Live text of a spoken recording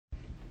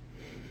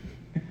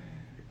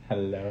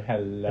Hello,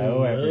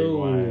 hello, Hello.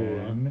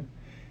 everyone.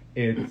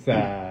 It's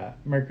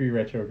Mercury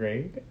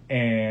Retrograde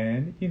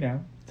and,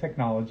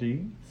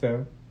 technology.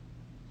 So,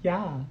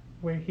 yeah,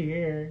 we're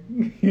here.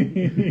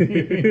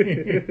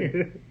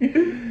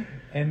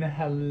 And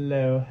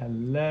hello,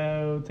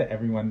 hello to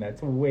everyone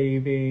that's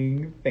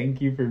waving. Thank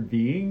you for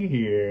being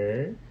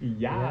here. Yes.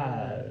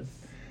 Yes.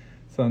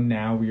 So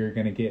now we are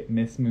going to get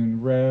Miss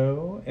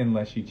Monroe,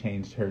 unless she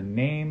changed her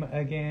name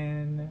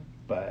again.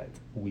 But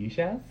we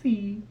shall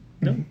see.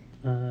 Nope.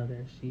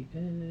 There she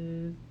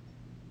is.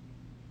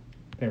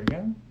 There we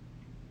go.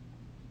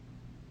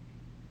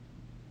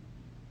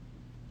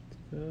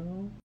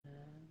 So,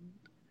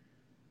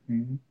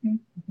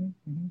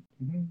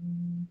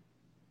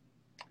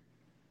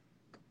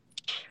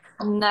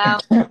 No,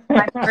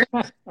 my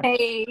first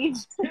page.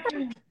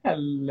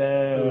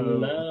 Hello.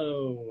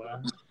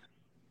 hello.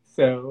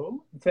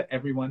 So, to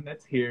everyone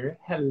that's here,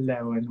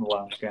 hello and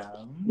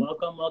welcome.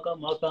 Welcome,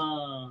 welcome,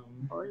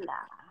 welcome.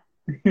 Hola.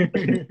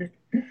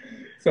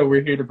 So,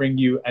 we're here to bring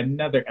you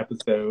another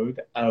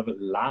episode of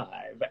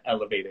live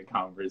elevated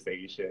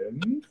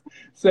conversations.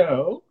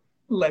 So,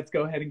 let's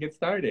go ahead and get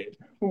started.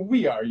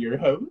 We are your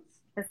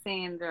hosts,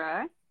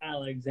 Cassandra.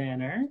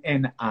 Alexander.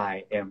 and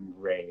I am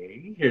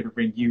Ray, here to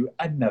bring you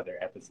another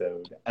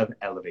episode of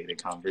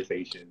Elevated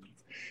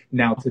Conversations.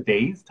 Now,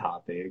 today's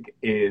topic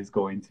is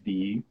going to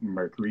be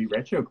Mercury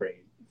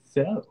retrograde.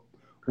 So,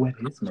 what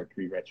is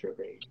Mercury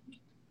retrograde?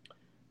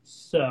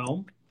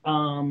 So,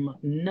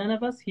 none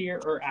of us here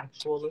are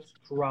actual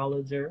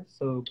astrologers,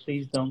 so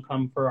please don't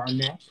come for our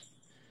necks.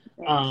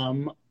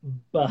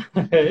 But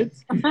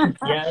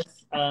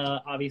yes,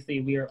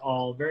 obviously we are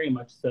all very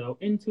much so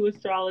into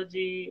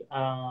astrology.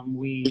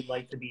 We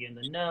like to be in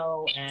the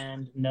know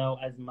and know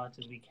as much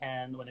as we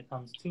can when it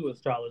comes to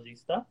astrology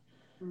stuff.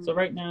 So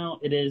right now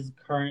it is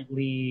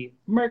currently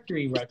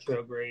Mercury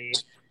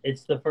retrograde.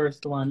 It's the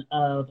first one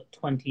of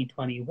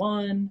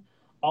 2021.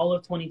 All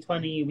of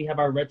 2020, we have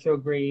our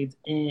retrogrades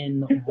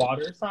in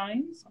water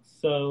signs.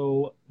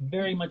 So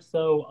very much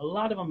so, a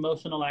lot of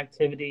emotional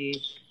activity.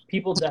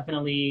 People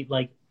definitely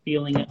like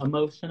feeling it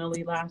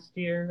emotionally last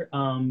year,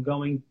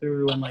 going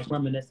through and like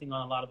reminiscing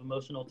on a lot of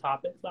emotional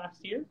topics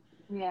last year.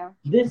 Yeah.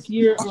 This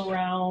year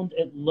around,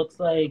 it looks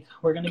like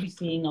we're going to be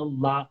seeing a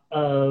lot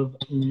of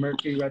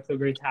Mercury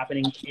retrogrades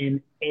happening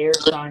in air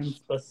signs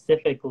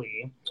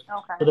specifically.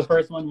 Okay. So the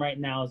first one right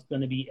now is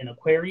going to be in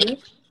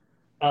Aquarius.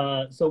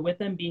 So with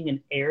them being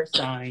in air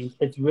signs,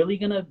 it's really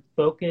going to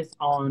focus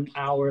on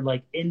our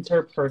like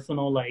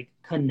interpersonal like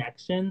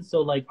connections.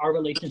 So like our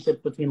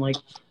relationships between like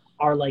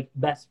our like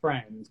best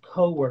friends,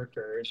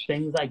 coworkers,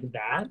 things like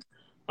that.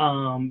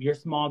 Your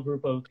small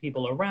group of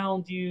people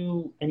around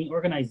you, any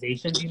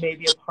organizations you may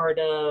be a part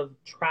of,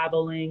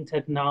 traveling,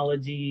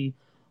 technology,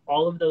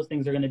 all of those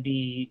things are going to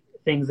be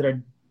things that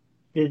are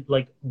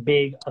like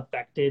big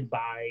affected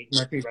by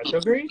Mercury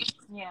retrograde.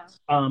 Yeah.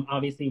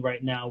 Obviously,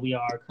 right now we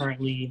are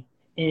currently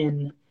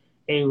in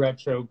a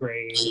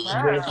retrograde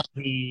with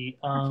the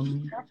Yeah,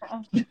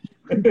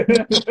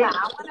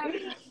 I want to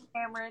be on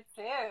camera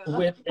too.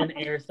 with an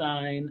air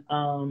sign.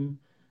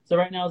 So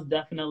right now is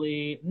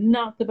definitely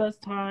not the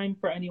best time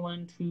for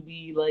anyone to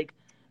be like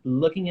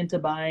looking into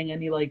buying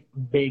any like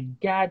big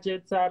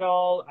gadgets at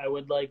all. I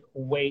would like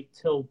wait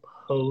till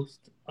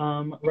post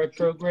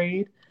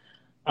retrograde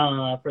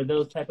for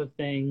those type of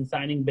things,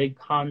 signing big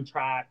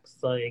contracts,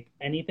 like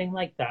anything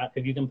like that.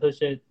 If you can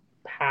push it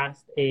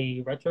past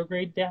a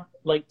retrograde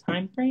like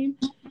time frame,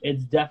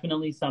 it's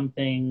definitely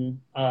something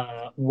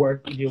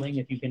worth doing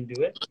if you can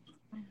do it.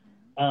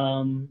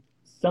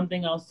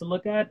 Something else to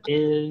look at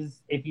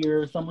is if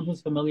you're someone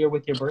who's familiar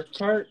with your birth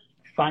chart,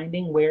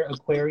 finding where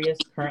Aquarius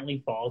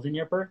currently falls in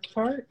your birth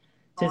chart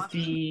to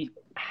see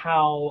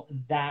how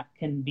that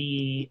can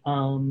be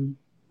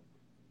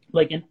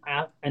like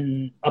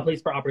a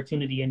place for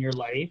opportunity in your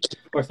life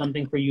or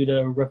something for you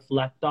to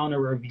reflect on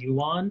or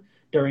review on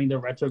during the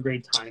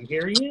retrograde time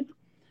period.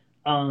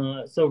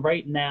 So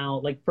right now,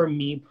 like for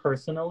me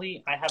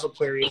personally, I have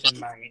Aquarius in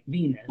my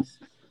Venus.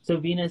 So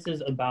Venus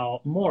is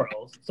about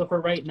morals. So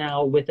for right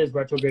now, with this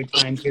retrograde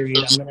time period,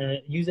 I'm gonna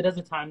use it as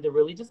a time to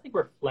really just like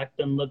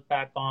reflect and look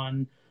back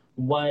on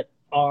what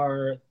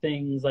are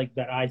things like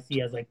that I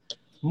see as like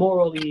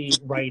morally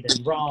right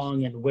and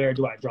wrong, and where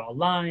do I draw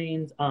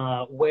lines?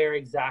 Where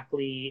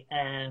exactly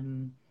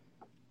am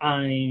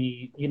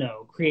I,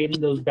 creating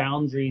those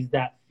boundaries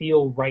that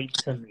feel right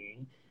to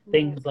me?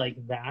 Things like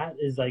that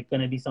is like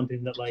going to be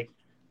something that like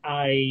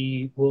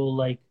I will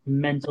like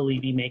mentally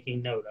be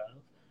making note of.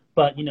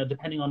 But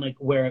depending on like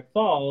where it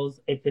falls,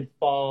 it could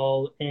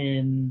fall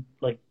in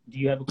like. Do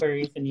you have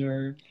Aquarius in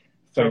your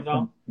So, chart at for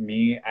all?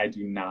 me, I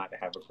do not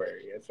have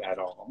Aquarius at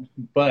all.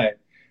 But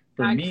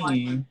for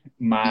me,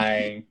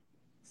 my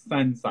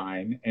sun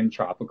sign in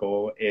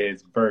tropical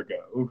is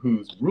Virgo,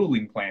 whose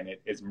ruling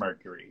planet is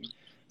Mercury.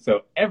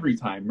 So every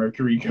time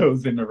Mercury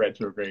goes into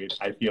retrograde,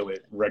 I feel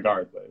it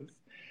regardless.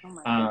 Oh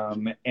my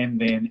God. And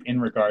then in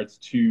regards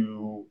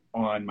to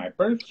on my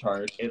birth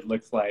chart, it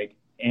looks like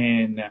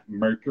in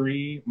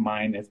Mercury,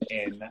 mine is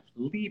in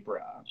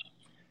Libra.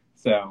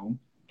 So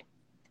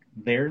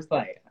there's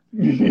that.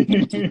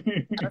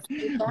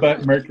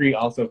 But Mercury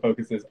also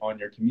focuses on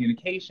your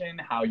communication,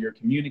 how you're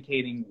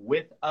communicating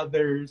with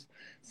others.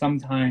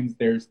 Sometimes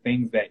there's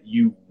things that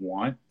you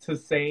want to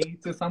say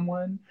to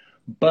someone,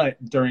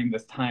 but during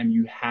this time,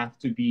 you have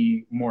to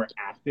be more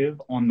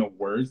active on the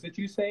words that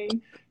you say,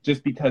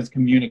 just because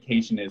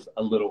communication is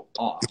a little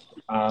off.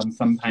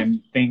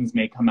 Sometimes things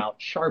may come out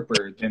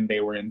sharper than they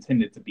were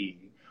intended to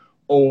be,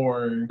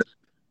 or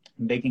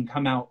they can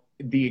come out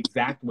the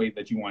exact way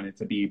that you want it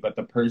to be, but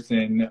the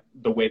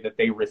way that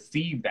they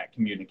receive that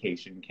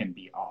communication can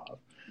be off.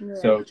 Yeah.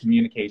 So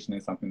communication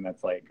is something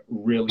that's like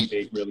really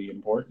big, really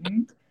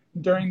important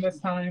during this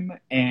time.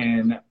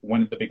 And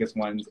one of the biggest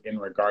ones in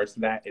regards to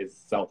that is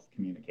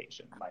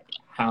self-communication. Like,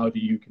 how do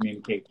you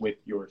communicate with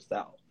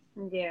yourself?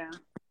 Yeah.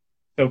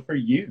 So for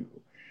you,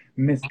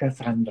 Miss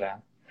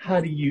Cassandra, how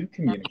do you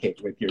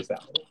communicate with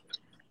yourself?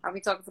 I'll be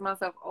talking to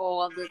myself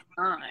all the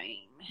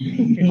time.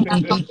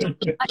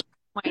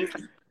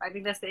 I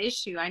think that's the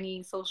issue. I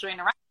need social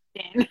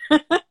interaction.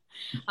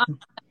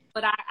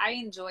 But I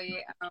enjoy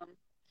it.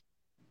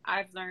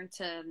 I've learned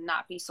to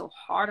not be so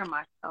hard on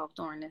myself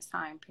during this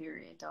time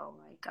period, though.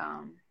 Like,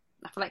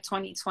 I feel like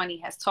 2020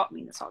 has taught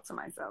me to talk to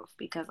myself,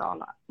 because all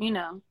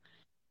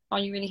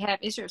you really have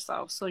is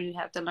yourself. So you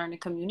have to learn to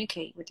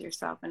communicate with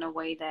yourself in a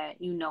way that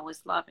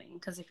is loving.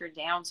 Because if you're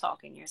down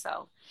talking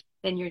yourself,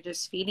 then you're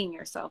just feeding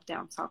yourself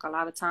down talk. A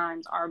lot of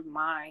times our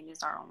mind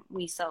is our own.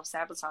 We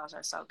self-sabotage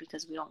ourselves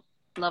because we don't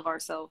love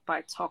ourselves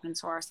by talking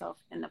to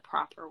ourselves in the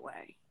proper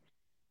way.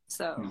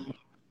 So,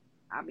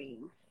 I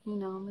mean,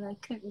 I'm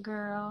like,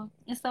 girl,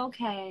 it's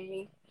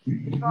okay.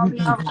 It's gonna be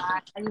all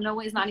right. You know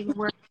what? It's not even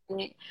worth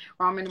it.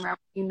 Or I'm in the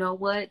you know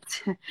what?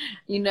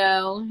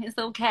 It's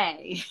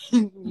okay.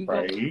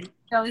 Right.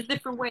 It's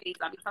different ways.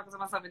 I'll be talking to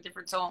myself in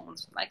different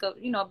tones, like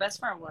a best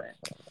friend would.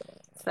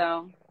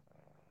 So.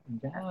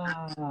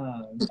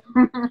 Yeah.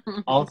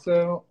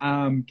 Also,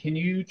 can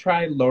you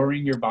try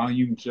lowering your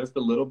volume just a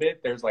little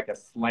bit? There's like a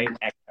slight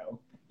echo.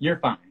 You're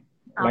fine.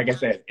 Like I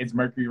said, it's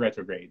Mercury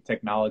retrograde.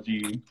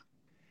 Technology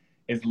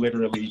is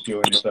literally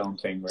doing its own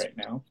thing right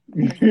now.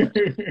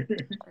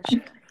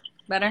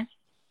 Better?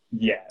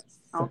 Yes.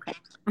 Okay.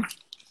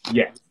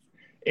 Yes.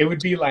 It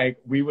would be like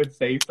we would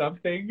say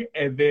something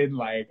and then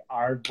like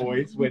our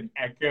voice would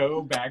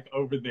echo back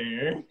over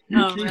there.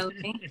 Oh,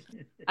 really?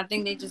 I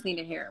think they just need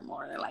to hear it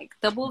more. They're like,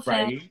 double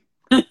effect.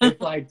 Right?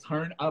 It's like,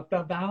 turn up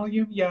the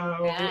volume,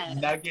 yo. Yes.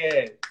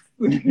 Nuggets.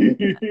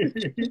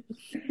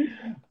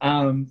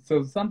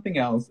 So something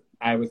else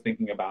I was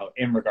thinking about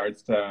in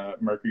regards to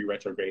Mercury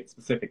retrograde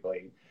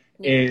specifically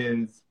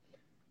is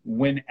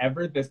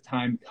whenever this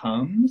time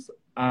comes,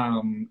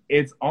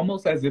 it's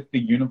almost as if the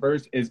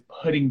universe is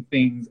putting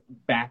things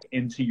back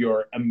into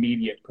your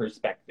immediate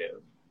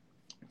perspective.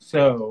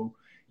 So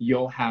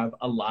you'll have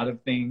a lot of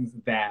things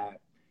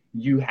that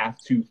you have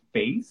to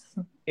face,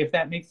 if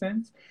that makes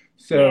sense.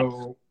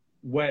 So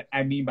what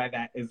I mean by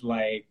that is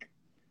like,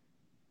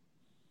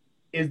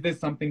 is this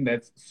something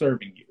that's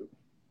serving you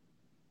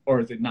or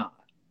is it not?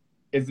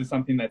 Is this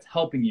something that's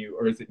helping you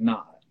or is it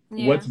not?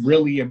 Yeah. What's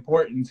really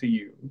important to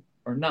you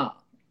or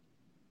not?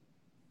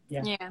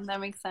 Yeah, that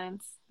makes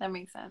sense.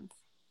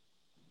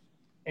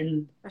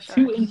 And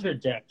to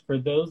interject, for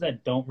those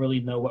that don't really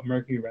know what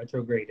Mercury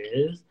retrograde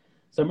is,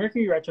 so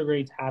Mercury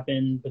retrogrades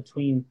happen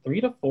between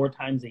 3 to 4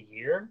 times a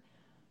year.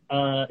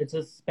 It's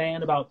a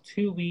span about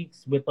 2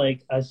 weeks with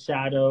like a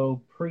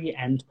shadow pre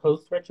and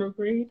post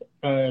retrograde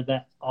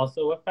that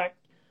also affect.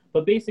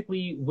 But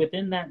basically,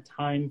 within that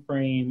time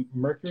frame,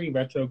 Mercury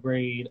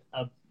retrograde,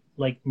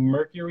 like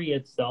Mercury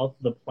itself,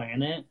 the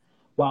planet,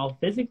 while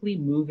physically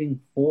moving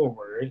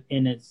forward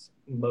in its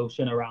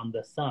motion around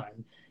the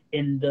sun,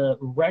 in the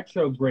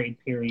retrograde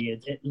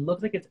periods, it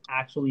looks like it's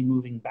actually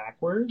moving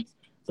backwards.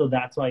 So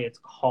that's why it's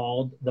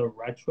called the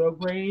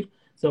retrograde.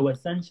 So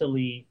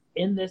essentially,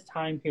 in this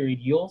time period,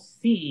 you'll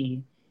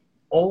see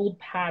old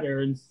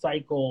patterns,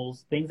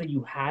 cycles, things that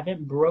you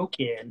haven't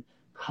broken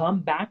come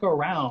back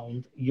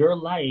around your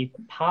life,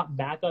 pop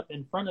back up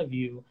in front of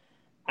you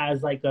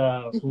as like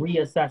a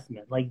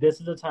reassessment. Like, this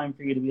is a time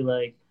for you to be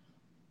like,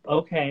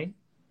 okay,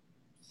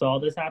 saw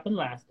this happen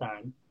last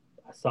time.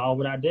 I saw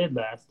what I did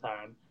last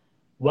time.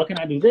 What can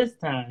I do this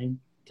time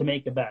to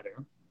make it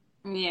better?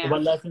 Yeah.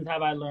 What lessons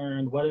have I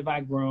learned? What have I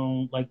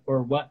grown? Like,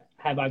 or what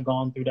have I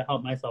gone through to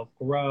help myself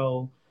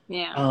grow?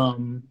 Yeah.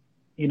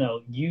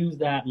 Use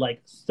that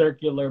like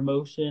circular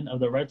motion of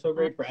the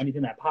retrograde for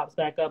anything that pops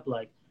back up.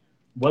 Like,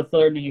 what's the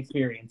learning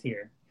experience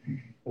here?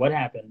 What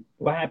happened?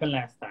 What happened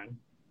last time?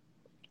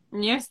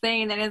 You're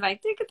saying that it's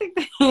like, tick, tick,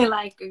 tick,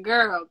 like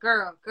girl,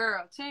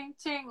 ching,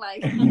 ching,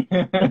 like. I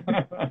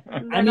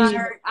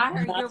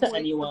heard not your to voice,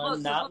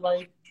 anyone, not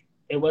like.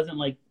 It wasn't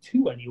like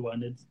to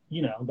anyone. It's,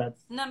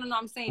 that's. No.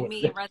 I'm saying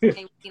me and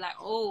resonate with me like,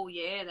 oh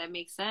yeah, that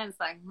makes sense.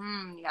 Like,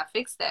 you gotta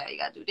fix that. You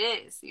gotta do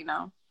this. So.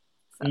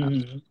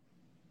 Mm-hmm.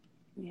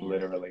 Yeah.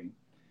 Literally.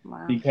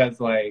 Wow. Because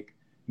like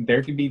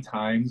there can be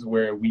times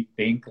where we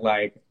think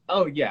like,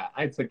 oh yeah,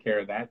 I took care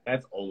of that.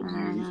 That's old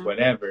news,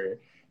 whatever.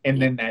 And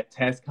then that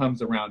test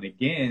comes around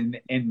again,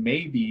 and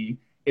maybe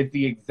it's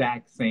the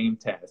exact same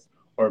test.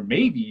 Or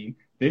maybe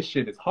this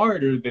shit is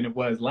harder than it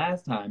was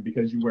last time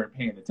because you weren't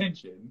paying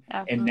attention.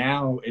 Absolutely. And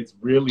now it's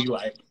really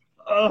like,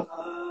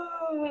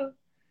 oh.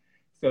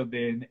 So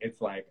then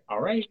it's like,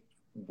 all right,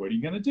 what are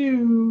you going to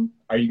do?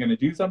 Are you going to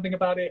do something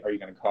about it? Are you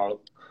going to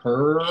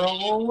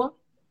curl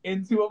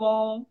into a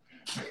ball?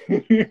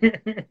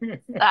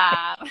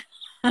 Stop.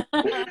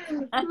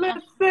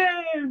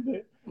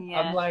 Listen.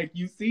 Yeah. I'm like,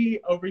 you see,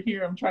 over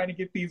here, I'm trying to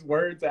get these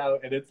words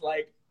out, and it's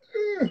like,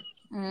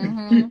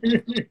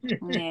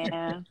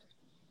 Yeah.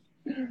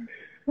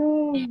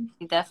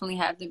 You definitely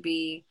have to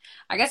be,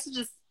 I guess it's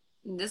just,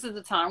 this is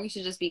the time we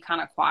should just be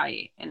kind of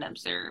quiet and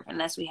observe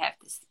unless we have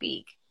to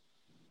speak.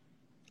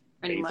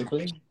 Pretty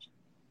basically. much.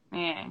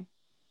 Yeah.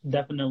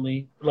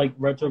 Definitely. Like,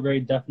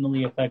 retrograde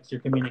definitely affects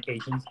your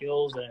communication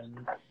skills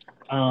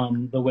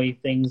and the way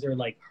things are,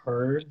 like,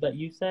 heard that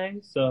you say.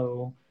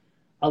 So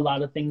a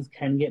lot of things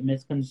can get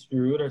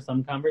misconstrued, or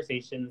some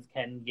conversations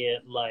can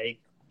get, like,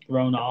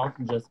 thrown off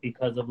just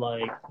because of,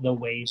 like, the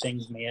way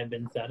things may have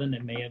been said, and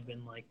it may have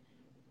been, like,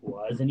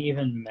 wasn't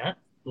even meant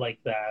like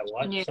that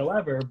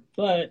whatsoever. Yeah.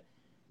 But,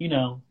 you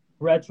know,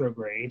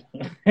 retrograde.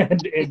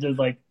 And it just,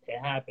 like, it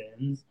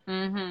happens.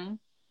 Mm-hmm.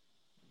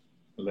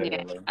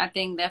 Literally. Yeah, I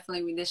think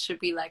definitely this should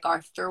be like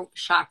our throat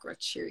chakra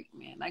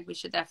treatment. Like, we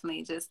should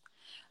definitely just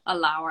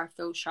allow our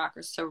throat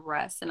chakras to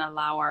rest and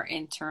allow our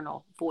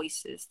internal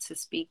voices to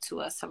speak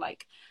to us, to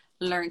like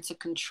learn to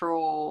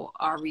control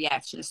our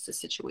reactions to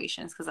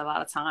situations, because a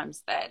lot of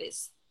times that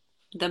is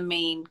the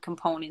main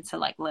component to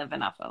like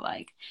living. I feel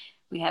like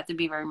we have to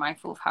be very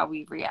mindful of how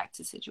we react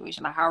to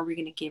situations. Like, how are we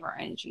going to give our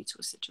energy to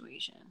a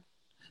situation?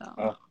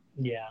 So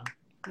yeah,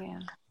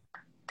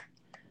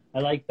 I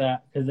like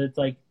that, because it's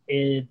like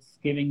it's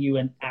giving you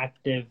an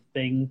active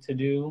thing to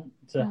do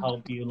to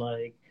help you,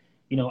 like,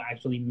 you know,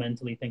 actually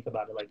mentally think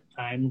about it. Like,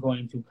 I'm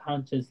going to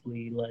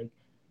consciously, like,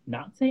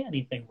 not say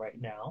anything right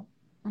now.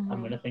 I'm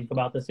going to think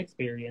about this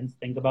experience,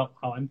 think about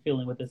how I'm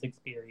feeling with this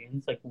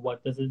experience, like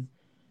what this is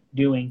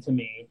doing to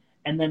me,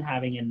 and then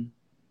having an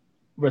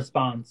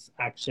response,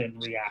 action,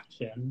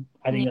 reaction.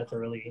 I think that's a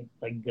really,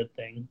 like, good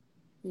thing.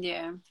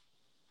 Yeah.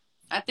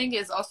 I think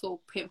it's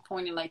also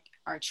pinpointing, like,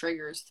 our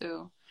triggers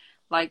too.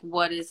 Like,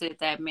 what is it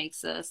that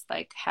makes us,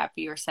 like,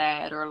 happy or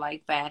sad, or,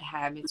 like, bad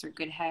habits or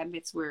good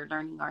habits? We're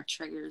learning our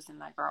triggers and,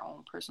 like, our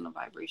own personal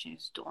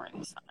vibrations during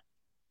this time.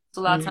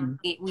 So a lot of times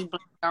we blame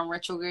on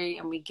retrograde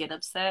and we get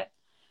upset.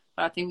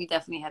 But I think we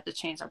definitely have to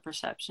change our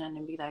perception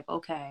and be like,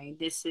 okay,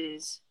 this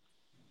is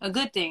a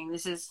good thing.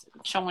 This is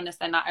showing us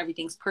that not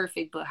everything's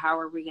perfect, but how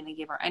are we going to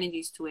give our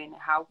energies to it, and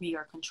how we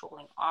are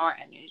controlling our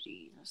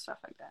energies and stuff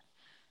like that.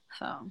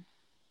 So.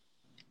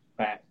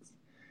 Facts.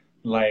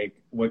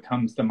 Like, what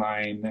comes to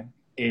mind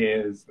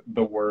is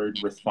the word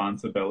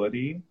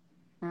responsibility,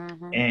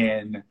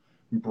 and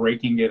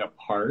breaking it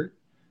apart.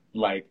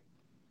 Like,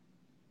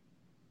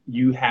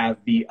 you have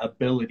the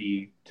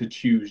ability to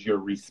choose your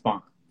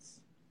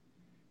response,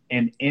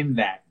 and in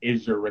that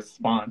is your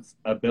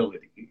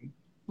responsibility.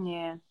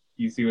 Yeah.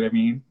 You see what I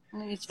mean?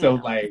 So,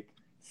 like,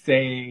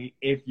 say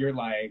if you're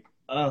like,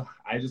 ugh,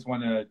 I just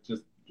want to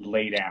just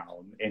lay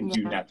down and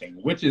do nothing,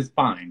 which is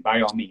fine. By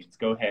all means,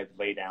 go ahead,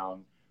 lay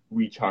down,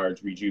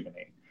 recharge,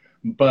 rejuvenate.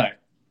 But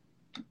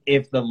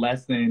if the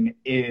lesson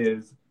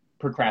is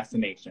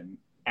procrastination,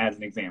 as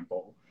an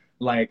example,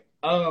 like,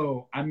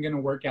 oh, I'm going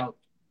to work out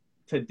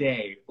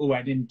today. Oh,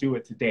 I didn't do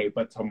it today,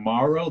 but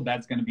tomorrow,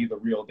 that's going to be the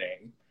real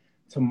day.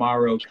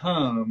 Tomorrow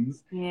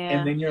comes,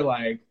 and then you're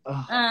like,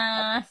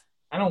 oh,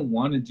 I don't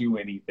want to do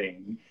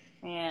anything.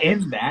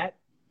 In that,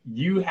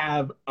 you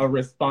have a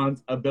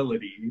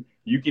responsibility.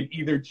 You can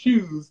either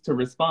choose to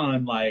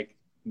respond like,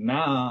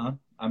 nah,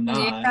 I'm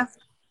not.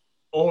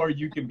 Or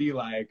you can be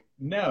like,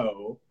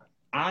 no,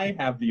 I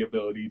have the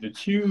ability to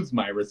choose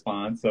my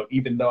response. So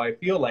even though I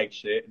feel like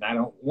shit and I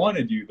don't want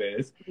to do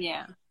this,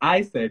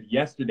 I said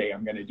yesterday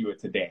I'm going to do it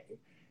today.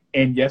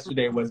 And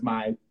yesterday was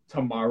my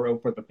tomorrow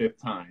for the 5th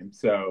time.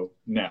 So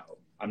no,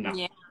 I'm not.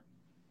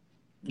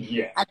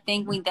 Yeah. I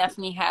think we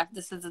definitely have,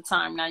 this is the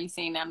time, now you're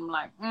saying that, I'm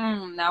like,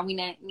 now we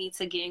need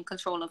to get in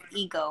control of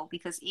ego,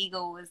 because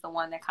ego is the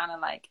one that kind of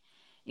like,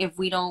 if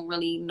we don't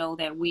really know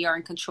that we are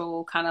in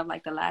control, kind of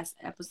like the last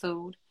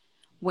episode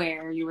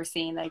where you were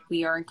saying like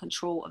we are in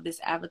control of this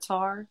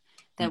avatar,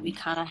 that we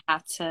kind of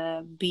have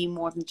to be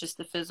more than just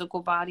the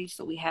physical body.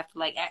 So we have to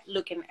like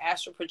look in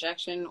astral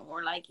projection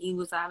or like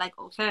eagle's eye, like,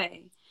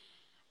 okay,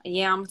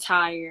 yeah, I'm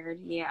tired.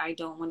 Yeah, I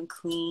don't want to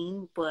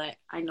clean, but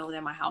I know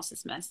that my house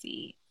is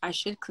messy. I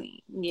should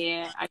clean.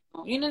 Yeah, I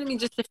don't. You know what I mean?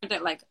 Just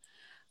different, like,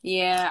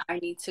 yeah, I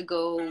need to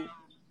go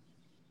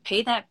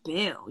pay that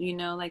bill. You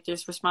know, like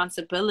there's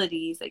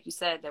responsibilities, like you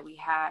said, that we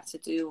have to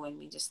do, and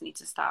we just need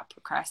to stop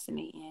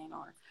procrastinating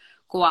or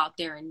go out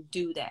there and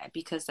do that,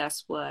 because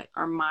that's what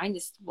our mind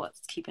is, what's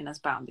keeping us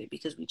bounded,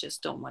 because we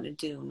just don't want to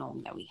do,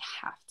 knowing that we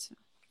have to.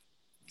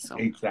 So,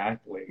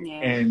 exactly.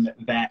 Yeah. And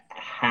that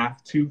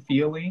have to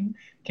feeling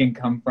can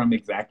come from,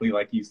 exactly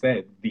like you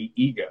said, the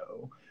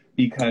ego,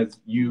 because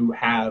you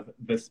have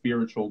the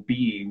spiritual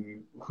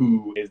being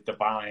who is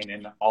divine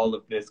and all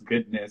of this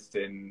goodness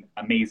and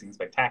amazing,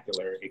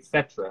 spectacular,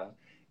 etc.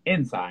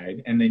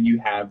 inside, and then you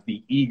have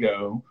the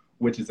ego,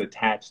 which is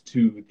attached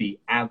to the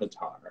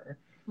avatar.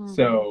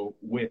 So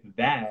with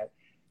that,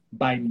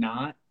 by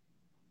not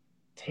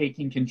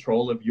taking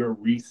control of your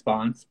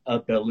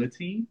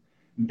responsibility,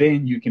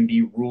 then you can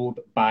be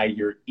ruled by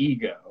your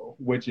ego,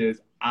 which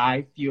is,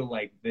 I feel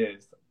like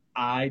this,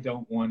 I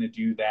don't want to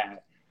do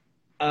that.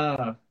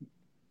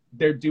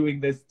 They're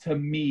doing this to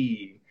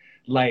me.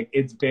 Like,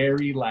 it's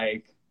very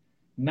like,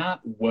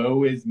 not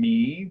woe is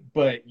me,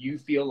 but you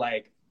feel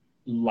like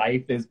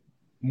life is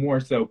more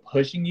so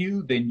pushing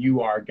you than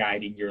you are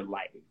guiding your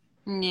life.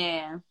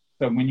 Yeah.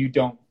 So when you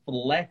don't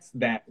flex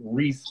that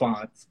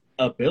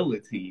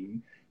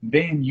responsibility,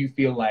 then you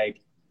feel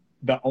like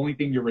the only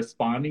thing you're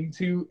responding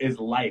to is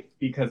life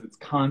because it's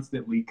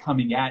constantly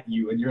coming at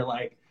you. And you're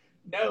like,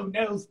 no,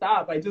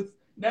 stop.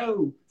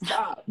 No,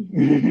 stop.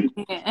 Yeah.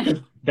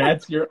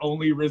 That's your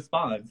only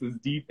response is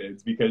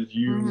defense because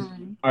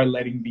you are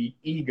letting the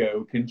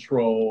ego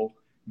control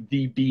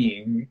the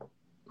being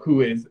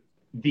who is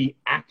the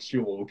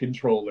actual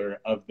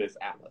controller of this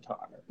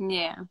avatar.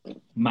 Yeah.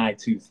 My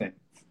 2 cents.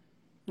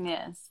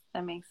 Yes,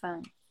 that makes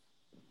sense.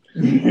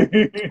 I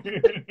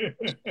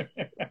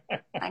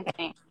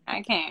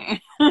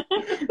can't.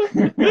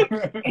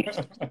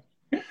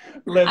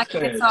 Listen, I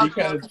can't talk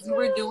because you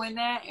were doing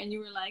that and you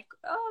were like,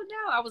 oh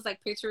no. I was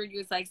like picturing you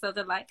as like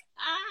something like,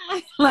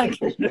 like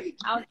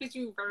I was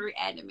picturing you very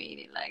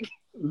animated, like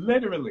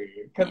literally,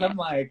 because I'm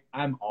like,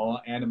 I'm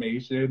all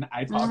animation.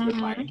 I talk with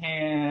my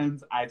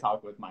hands, I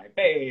talk with my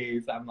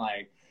face. I'm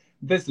like,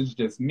 this is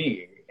just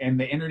me. And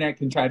the internet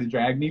can try to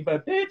drag me,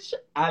 but bitch,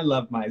 I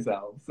love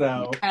myself.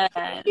 So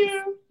thank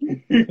you.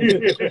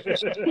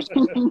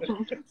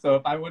 So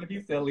if I want to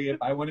be silly,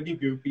 if I want to be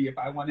goofy, if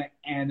I want to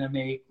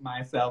animate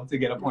myself to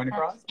get a point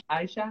across,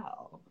 I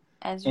shall.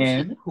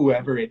 And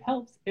whoever it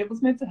helps, it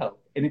was meant to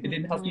help. And if it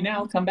didn't help you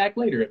now, come back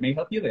later. It may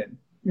help you then.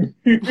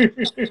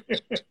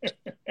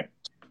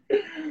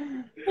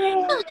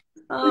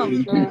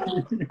 Oh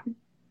god.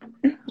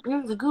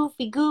 You're the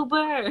goofy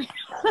goober.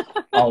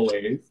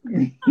 Always.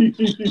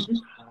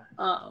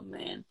 Oh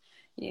man.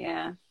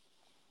 Yeah.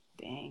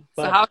 Dang.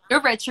 But, so how's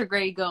your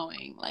retrograde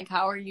going? Like,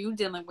 how are you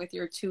dealing with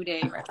your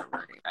 2-day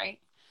retrograde, right?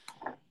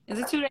 Is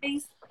it 2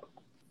 days?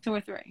 2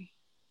 or 3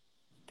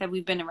 that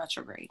we've been in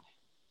retrograde?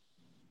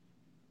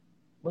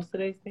 what's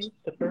today's date?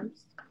 The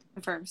first?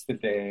 The first. The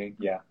day,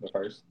 yeah, the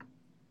first.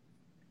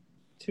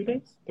 2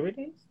 days? 3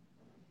 days?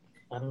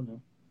 I don't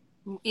know.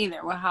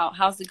 Either. Well,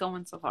 how's it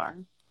going so far?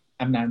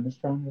 I'm not an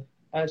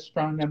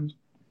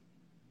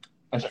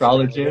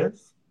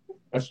astrologist.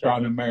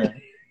 Astronomer.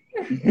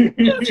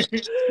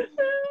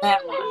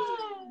 That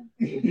one.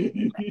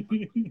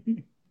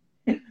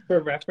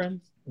 For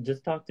reference,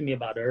 just talk to me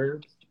about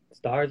herbs.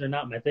 Stars are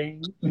not my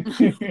thing.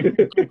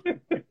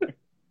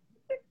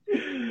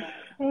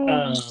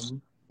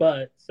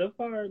 But so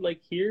far,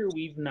 like here,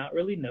 we've not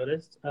really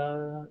noticed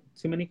too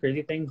many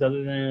crazy things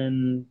other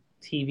than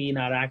TV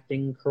not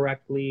acting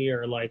correctly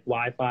or like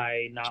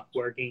Wi-Fi not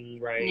working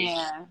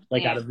right,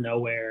 out of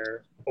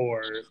nowhere,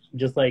 or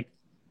just like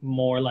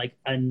more like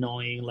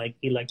annoying like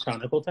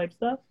electronical type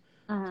stuff.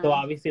 So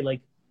obviously, like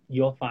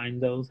you'll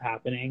find those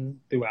happening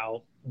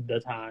throughout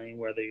the time,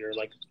 whether you're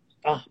like,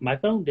 oh, my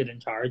phone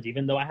didn't charge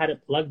even though I had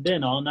it plugged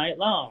in all night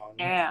long.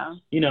 Yeah.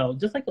 You know,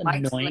 just like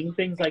annoying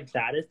things like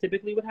that is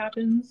typically what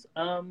happens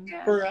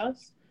for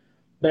us.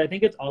 But I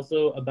think it's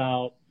also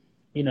about,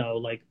 you know,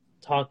 like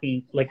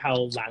talking, like how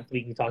last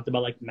week we talked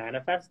about like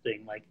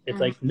manifesting. Like it's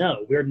like,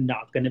 no, we're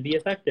not going to be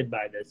affected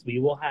by this. We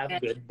will have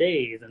good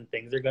days and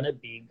things are going to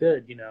be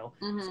good, you know.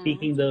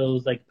 Speaking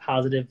those like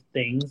positive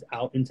things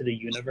out into the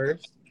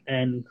universe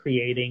and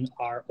creating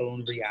our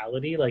own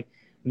reality, like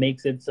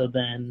makes it so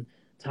then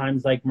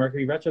times like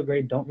Mercury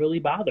retrograde don't really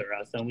bother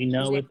us. And we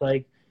know it's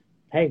like,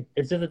 hey,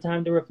 it's just a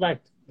time to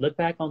reflect, look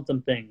back on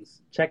some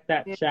things, check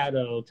that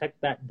shadow, check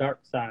that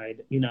dark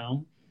side, you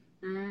know?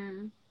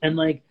 And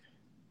like,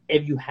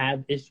 if you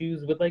have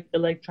issues with like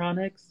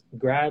electronics,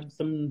 grab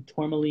some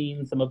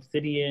tourmaline, some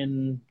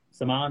obsidian,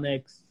 some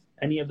onyx,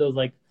 any of those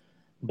like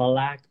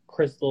black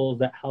crystals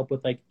that help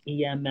with like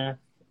EMF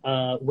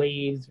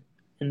waves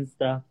and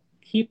stuff.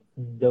 Keep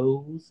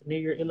those near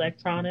your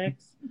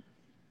electronics,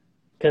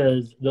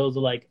 because those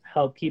will like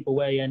help keep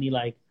away any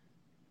like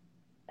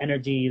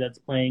energy that's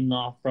playing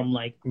off from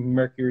like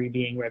Mercury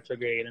being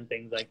retrograde and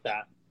things like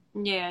that.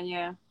 Yeah.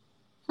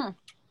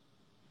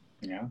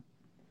 Yeah.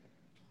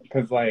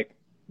 Because like,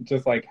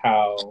 just like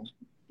how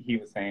he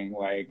was saying,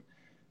 like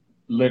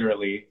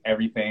literally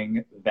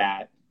everything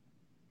that,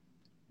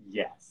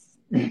 yes.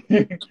 This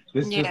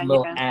is just a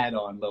little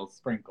add-on, little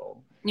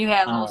sprinkle. You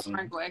had a little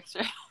sprinkle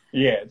extra.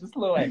 Yeah, just a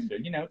little extra,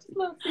 you know, just a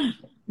little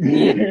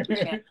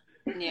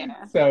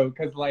Yeah. So,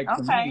 because like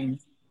for me,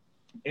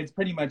 it's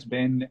pretty much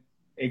been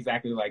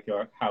exactly like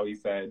how he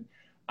said.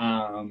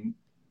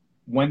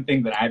 One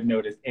thing that I've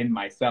noticed in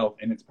myself,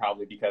 and it's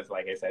probably because,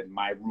 like I said,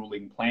 my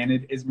ruling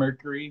planet is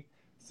Mercury,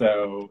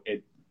 so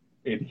it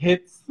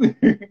hits.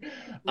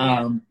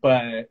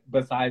 But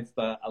besides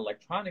the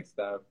electronic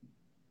stuff,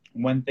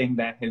 one thing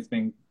that has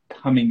been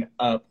coming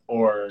up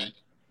or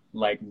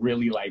like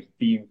really like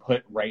being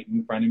put right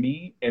in front of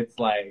me, it's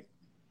like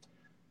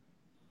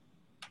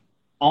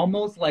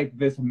almost like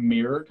this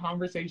mirror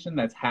conversation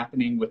that's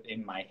happening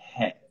within my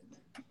head.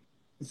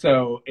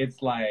 So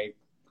it's like,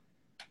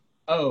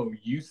 oh,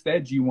 you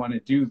said you want to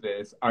do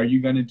this. Are you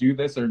going to do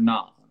this or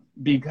not?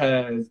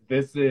 Because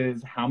this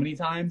is how many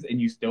times and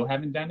you still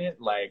haven't done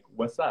it? Like,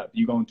 what's up?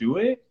 You going to do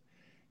it?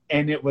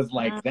 And it was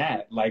like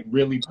that, like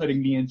really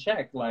putting me in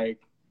check.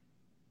 Like,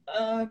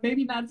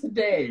 maybe not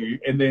today.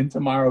 And then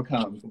tomorrow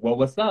comes. Well,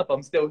 what's up?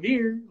 I'm still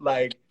here.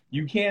 Like,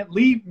 you can't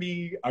leave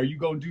me. Are you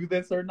going to do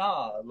this or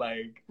not?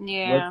 Like,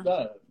 what's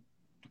up?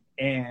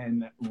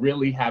 And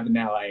really having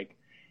that, like,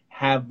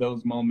 have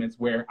those moments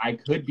where I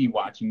could be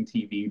watching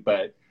TV,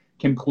 but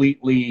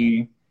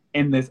completely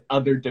in this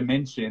other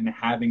dimension,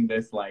 having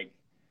this, like,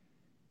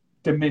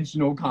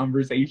 dimensional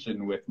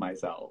conversation with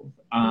myself.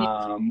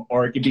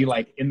 Or it could be,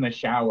 like, in the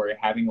shower,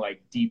 having,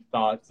 like, deep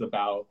thoughts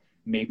about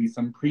maybe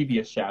some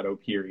previous shadow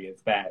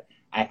periods that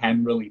I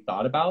hadn't really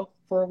thought about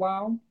for a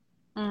while.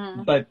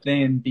 But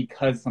then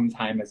because some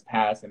time has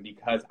passed and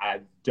because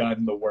I've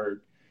done the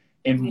work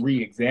and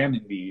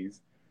re-examined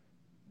these,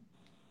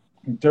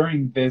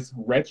 during this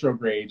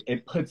retrograde,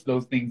 it puts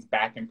those things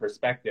back in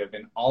perspective.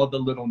 And all the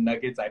little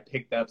nuggets I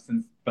picked up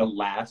since the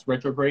last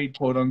retrograde,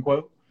 quote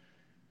unquote,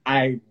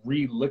 I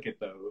re-look at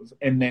those.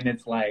 And then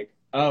it's like,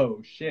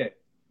 oh,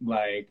 shit.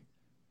 Like,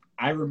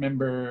 I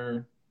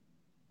remember,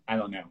 I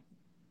don't know.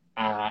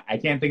 I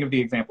can't think of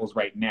the examples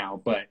right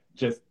now, but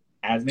just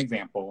as an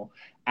example,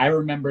 I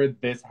remember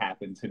this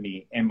happened to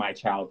me in my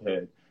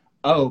childhood.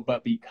 Oh,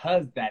 but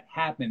because that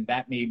happened,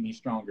 that made me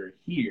stronger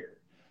here.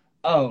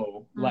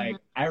 Oh, like,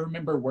 I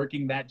remember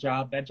working that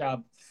job. That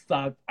job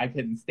sucked. I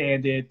couldn't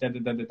stand it. Da, da,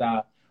 da, da,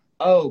 da.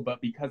 Oh,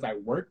 but because I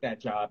worked that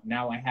job,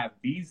 now I have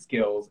these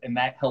skills, and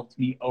that helped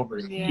me over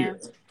here.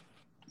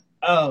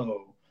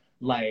 Oh,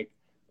 like,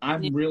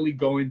 I'm really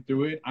going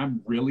through it.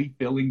 I'm really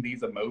feeling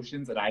these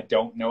emotions, and I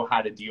don't know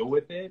how to deal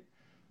with it.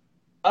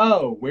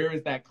 Oh, where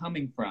is that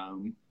coming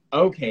from?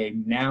 Okay,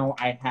 now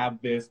I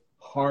have this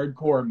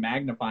hardcore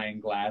magnifying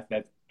glass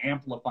that's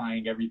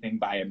amplifying everything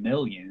by a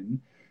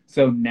million.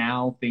 So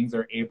now things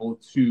are able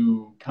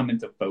to come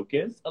into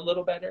focus a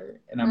little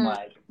better. And I'm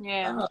like,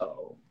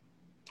 oh.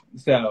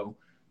 So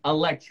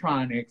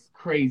electronics,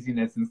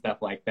 craziness, and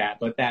stuff like that.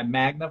 But that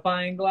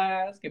magnifying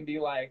glass can be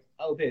like,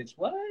 oh, bitch,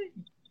 what?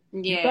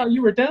 You thought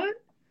you were done?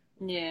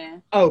 Yeah.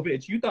 Oh,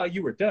 bitch, you thought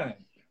you were done?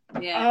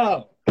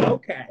 Yeah. Oh,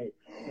 okay.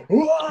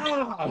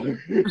 Wow.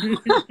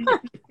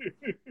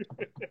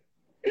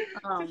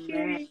 Oh,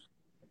 man.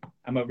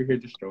 I'm over here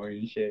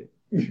destroying shit.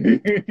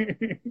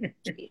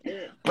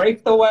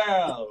 Break the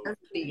world. That's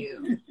for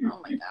you.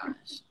 Oh, my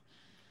gosh.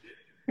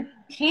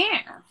 Yeah.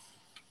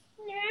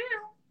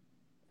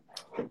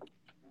 Yeah.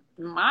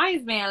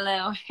 Mine's been a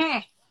little,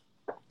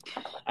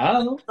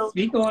 Oh,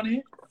 speak on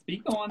it.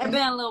 Speak on it. It's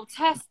been a little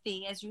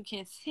testy, as you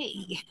can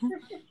see.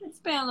 It's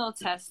been a little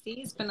testy.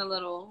 It's been a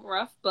little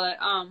rough, but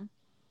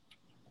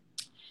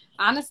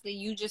honestly,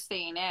 you just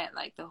saying that,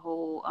 like the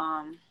whole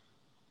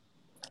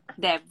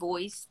that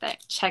voice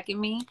that checking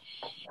me,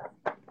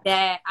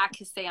 that I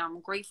can say I'm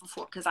grateful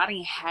for, because I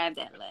didn't have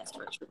that last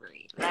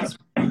retrograde. Last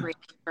retrograde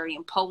was very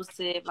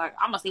impulsive. Like,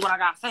 I'm gonna see what I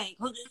gotta say,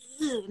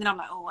 and then I'm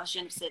like, oh, I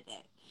shouldn't have said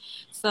that.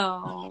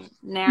 So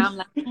now I'm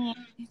like,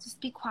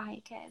 just be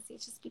quiet, Cassie.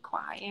 Just be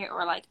quiet.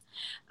 Or like,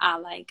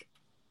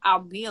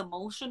 I'll be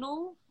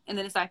emotional, and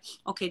then it's like,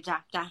 okay, ja.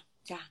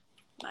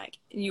 Like,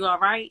 you all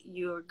right?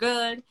 You're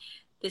good.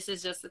 This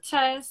is just a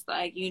test,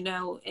 like, you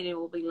know, and it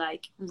will be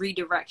like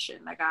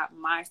redirection. Like,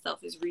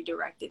 myself is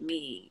redirected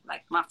me,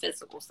 like my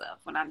physical self,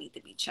 when I need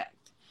to be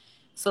checked.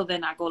 So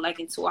then I go like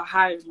into a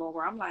higher mode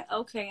where I'm like,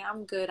 okay,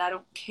 I'm good. I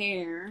don't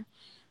care.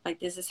 Like,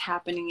 this is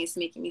happening. It's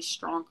making me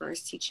stronger.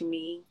 It's teaching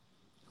me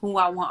who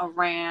I want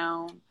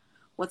around,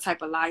 what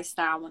type of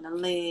lifestyle I want to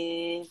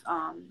live,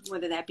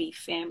 whether that be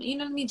family, you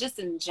know what I mean? Just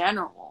in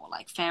general,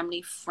 like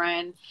family,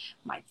 friend,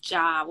 my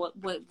job, what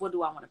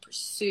do I want to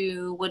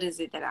pursue? What is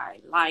it that I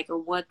like, or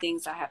what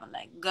things I haven't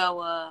let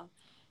go of?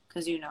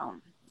 Because, you know,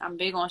 I'm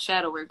big on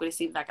shadow work, but it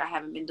seems like I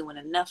haven't been doing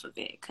enough of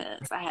it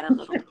because I had a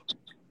little...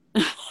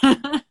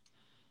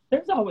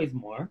 There's always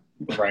more.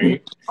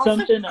 Right.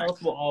 Something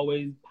else will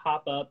always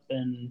pop up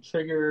and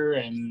trigger,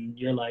 and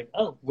you're like,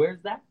 oh,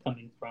 where's that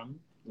coming from?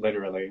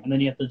 Literally. And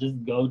then you have to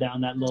just go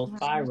down that little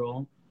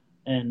spiral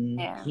and,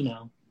 you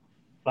know,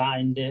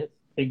 find it,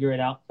 figure it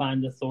out,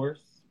 find the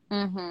source.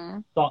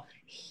 So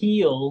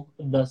heal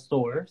the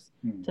source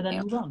to then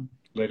move on.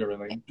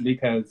 Literally.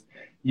 Because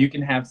you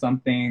can have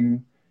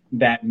something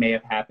that may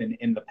have happened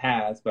in the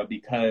past, but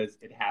because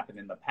it happened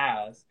in the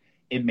past,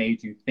 it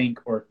made you think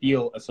or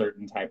feel a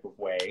certain type of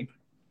way.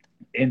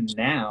 And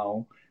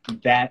now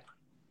that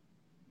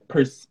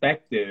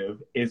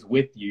perspective is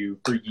with you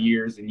for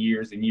years and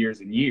years and years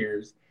and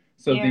years.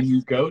 So then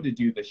you go to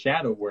do the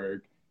shadow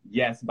work,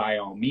 yes, by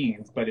all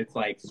means, but it's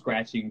like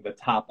scratching the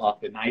top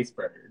off an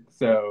iceberg.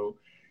 So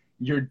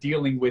you're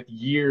dealing with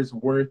years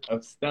worth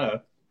of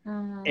stuff.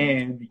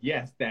 And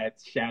yes, that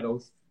shadow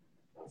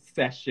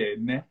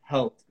session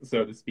helped,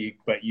 so to speak,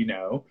 but you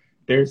know,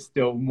 there's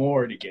still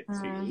more to get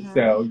to.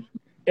 So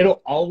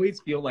it'll always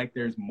feel like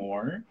there's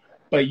more,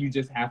 but you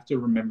just have to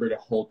remember to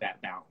hold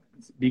that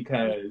balance,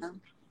 because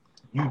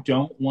you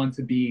don't want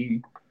to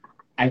be,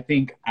 I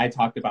think I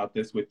talked about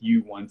this with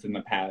you once in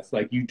the past,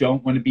 like you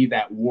don't want to be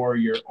that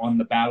warrior on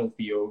the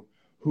battlefield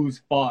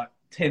who's fought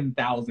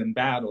 10,000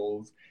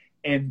 battles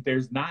and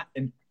there's not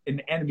an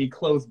enemy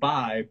close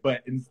by,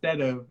 but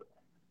instead of,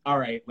 all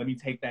right, let me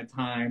take that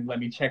time, let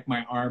me check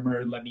my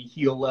armor, let me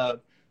heal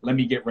up, let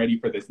me get ready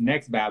for this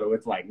next battle.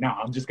 It's like, no,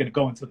 I'm just going to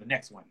go into the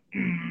next one.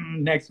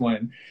 Next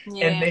one.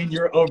 Yeah. And then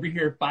you're over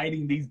here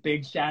fighting these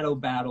big shadow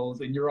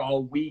battles and you're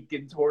all weak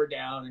and tore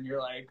down and you're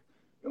like,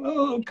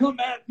 oh, come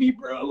at me,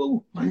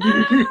 bro.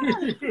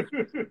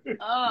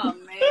 Oh,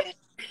 man.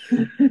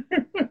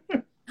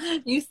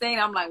 You saying,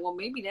 I'm like, well,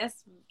 maybe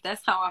that's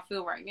how I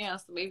feel right now.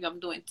 So maybe I'm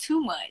doing too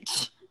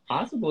much.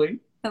 Possibly.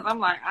 Because I'm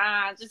like,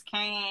 I just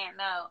can't.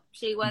 No,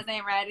 she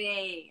wasn't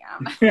ready.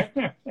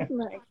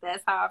 Like,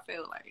 that's how I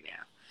feel right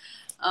now.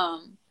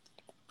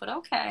 But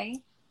okay.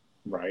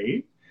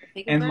 Right.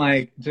 And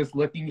like, just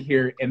looking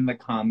here in the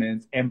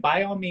comments, and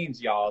by all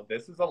means, y'all,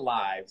 this is a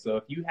live. So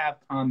if you have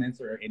comments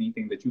or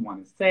anything that you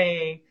want to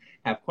say,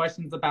 have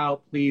questions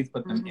about, please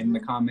put them in the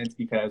comments,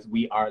 because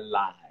we are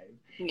live.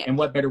 Yeah. And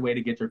what better way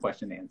to get your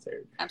question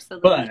answered?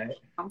 Absolutely.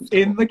 But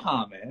in the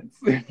comments,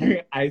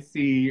 I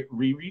see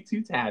Riri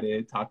Too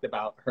Tatted talked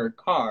about her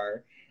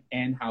car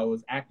and how it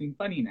was acting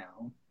funny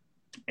now.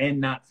 And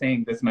not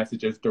saying this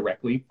message is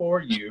directly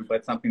for you,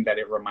 but something that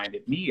it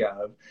reminded me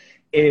of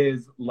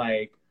is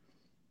like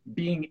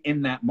being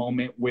in that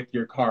moment with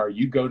your car.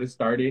 You go to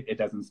start it, it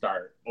doesn't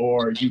start.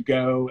 Or you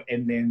go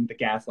and then the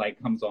gas light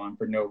comes on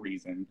for no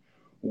reason.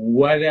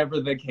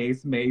 Whatever the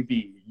case may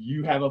be,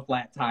 you have a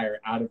flat tire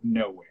out of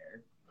nowhere.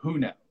 Who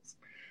knows?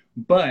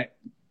 But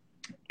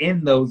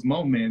in those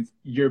moments,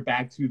 you're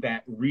back to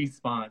that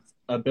response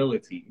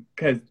ability,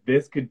 because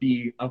this could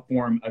be a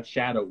form of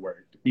shadow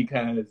work,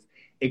 because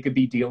it could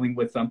be dealing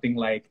with something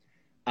like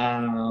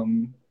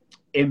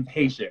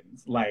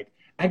impatience. Like,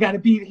 I gotta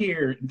be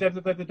here, da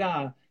da da da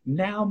da.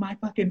 Now my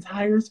fucking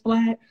tire's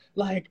flat.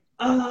 Like,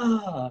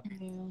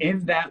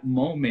 In that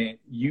moment,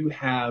 you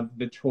have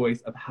the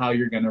choice of how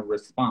you're gonna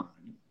respond,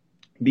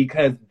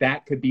 because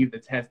that could be the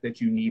test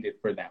that you needed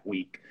for that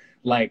week.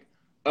 Like,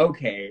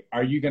 okay,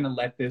 are you gonna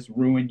let this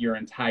ruin your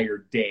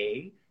entire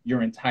day,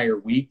 your entire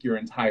week, your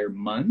entire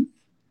month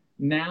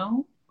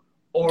now?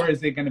 Or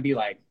is it gonna be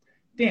like,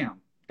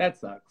 damn, that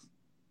sucks.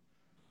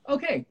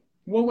 Okay,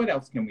 well, what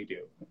else can we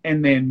do?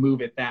 And then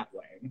move it that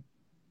way.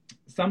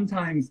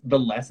 Sometimes the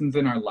lessons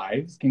in our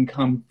lives can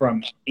come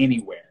from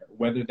anywhere,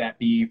 whether that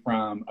be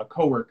from a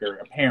coworker,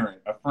 a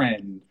parent, a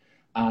friend,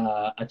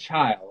 a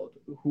child,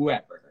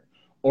 whoever.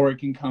 Or it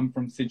can come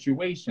from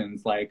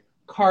situations like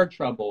car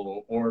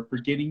trouble or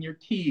forgetting your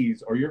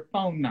keys or your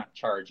phone not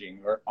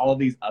charging, or all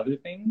these other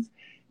things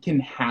can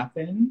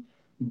happen.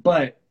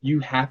 But you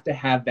have to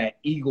have that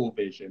eagle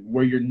vision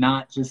where you're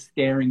not just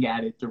staring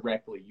at it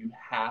directly. You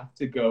have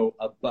to go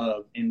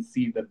above and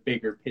see the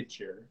bigger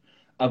picture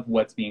of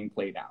what's being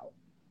played out.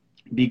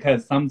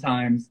 Because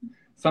sometimes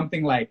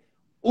something like,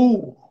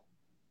 oh,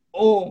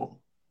 hold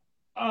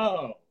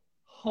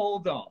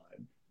on.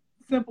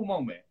 Simple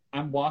moment.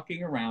 I'm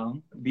walking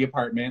around the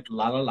apartment,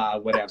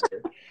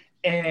 whatever.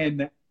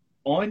 And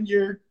on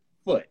your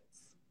foot,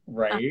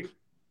 right?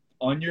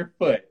 On your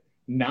foot,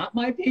 not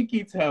my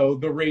pinky toe,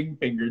 the ring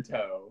finger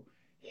toe,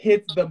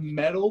 hits the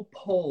metal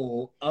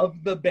pole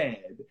of the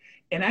bed.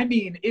 And I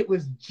mean, it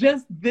was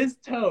just this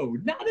toe,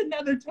 not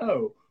another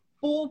toe.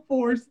 Full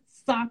force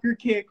soccer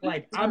kick,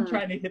 like I'm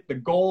trying to hit the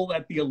goal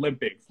at the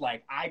Olympics.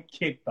 Like, I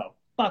kicked the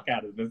fuck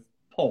out of this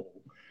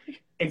pole.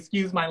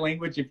 Excuse my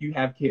language if you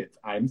have kids,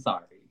 I'm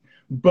sorry.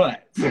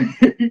 But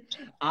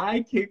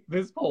I kicked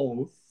this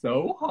pole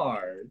so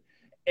hard,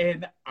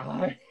 and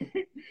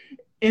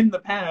in the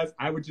past,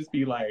 I would just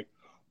be like,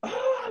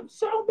 oh, I'm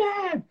so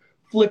mad.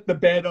 Flip the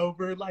bed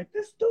over, like,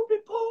 this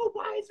stupid pole,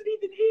 why is it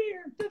even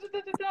here? Da, da,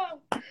 da, da,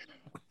 da.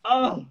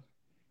 Oh,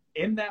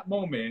 in that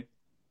moment,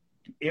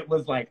 it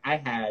was like I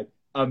had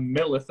a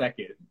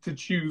millisecond to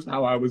choose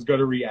how I was going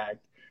to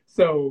react.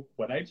 So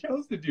what I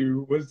chose to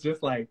do was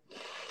just like,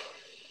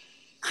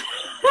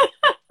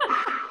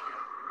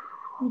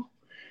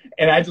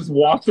 and I just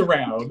walked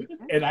around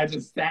and I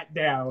just sat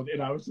down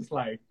and I was just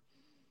like,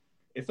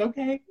 it's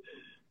okay.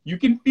 You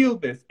can feel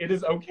this. It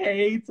is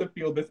okay to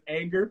feel this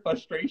anger,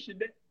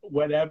 frustration,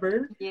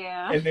 whatever.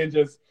 Yeah. And then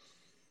just,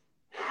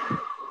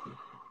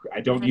 I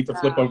don't need to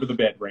flip over the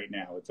bed right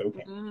now. It's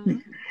okay.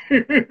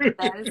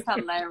 That is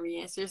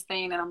hilarious. You're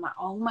saying that. I'm like,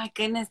 oh my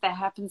goodness, that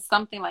happened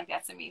something like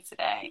that to me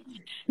today.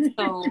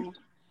 So,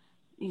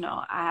 you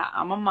know,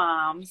 I'm a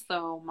mom.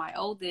 So my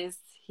oldest,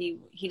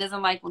 he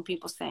doesn't like when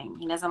people sing.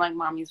 He doesn't like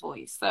mommy's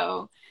voice.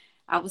 So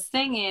I was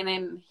singing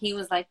and he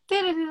was like,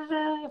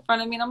 da-da-da-da-da, in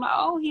front of me. And I'm like,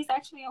 oh, he's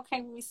actually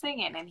okay with me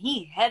singing. And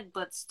he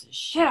headbutts the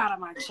shit out of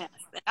my chest.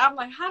 And I'm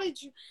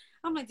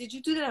like, did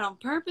you do that on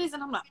purpose?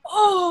 And I'm like,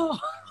 oh.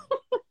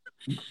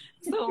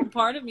 So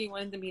part of me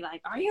wanted to be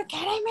like, are you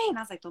kidding me? And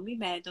I was like, don't be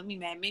mad.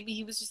 Maybe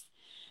he was just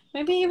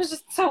Maybe he was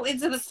just so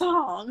into the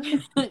song.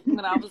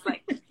 But I was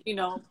like,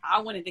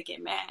 I wanted to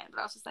get mad, but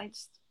I was just like,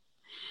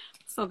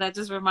 so that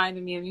just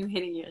reminded me of you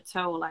hitting your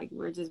toe. Like,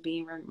 we're just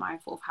being very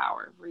mindful of how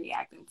we're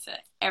reacting to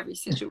every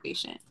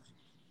situation.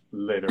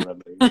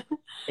 Literally.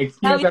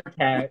 Excuse our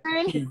cat.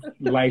 She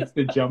likes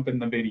to jump in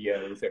the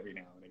videos every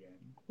now and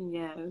again.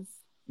 Yes.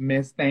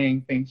 Miss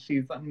Thing thinks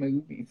she's a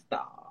movie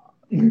star.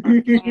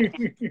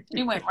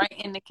 She went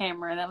right in the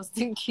camera. That was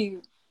too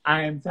cute.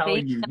 I am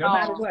telling you, no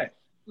matter what.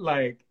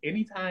 Like,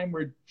 anytime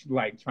we're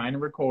like trying to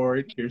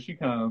record, here she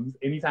comes.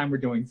 Anytime we're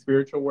doing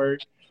spiritual work,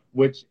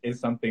 which is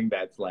something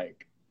that's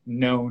like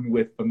known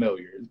with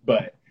familiars,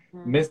 but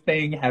Miss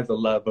Thing has a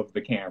love of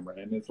the camera,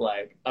 and it's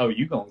like, oh,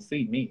 you gonna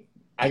see me.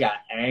 I got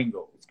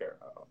angles,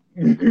 girl.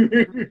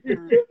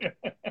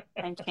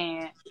 I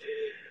can't.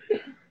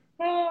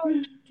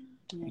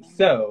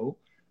 So,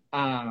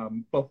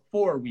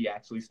 before we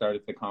actually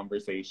started the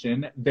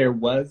conversation, there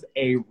was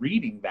a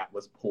reading that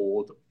was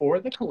pulled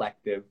for the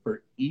collective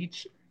for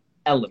each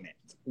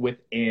element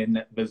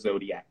within the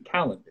zodiac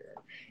calendar.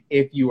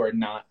 If you are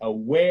not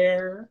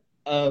aware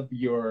of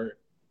your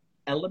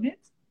element,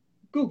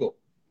 Google,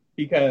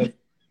 because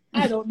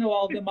I don't know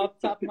all of them off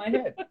the top of my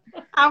head.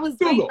 I was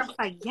waiting. I was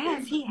like,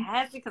 yes, he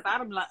has it, because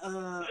I'm like,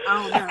 I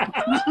don't know.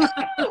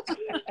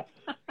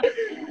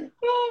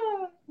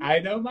 I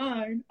know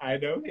mine. I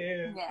know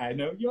his. Yes. I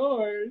know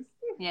yours.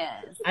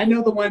 Yes. I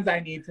know the ones I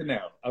need to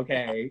know.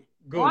 Okay.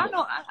 Google. Well, I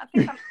know. I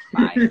think I'm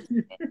fires.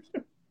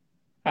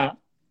 Huh?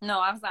 No,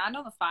 I was like, I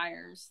know the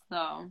fires,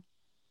 so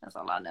that's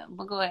all I know.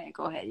 But go ahead.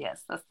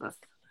 Yes, that's.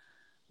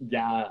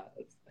 Yes.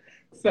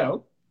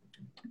 So,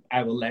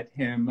 I will let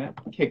him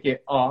kick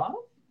it off.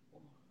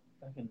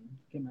 If I can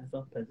get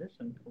myself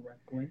positioned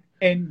correctly.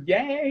 And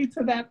yay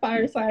to that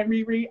fire sign,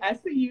 Riri. I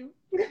see you.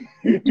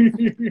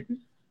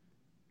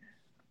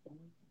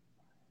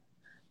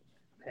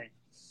 Okay,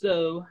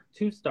 so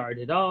to start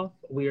it off,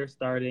 we are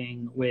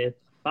starting with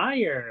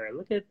fire.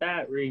 Look at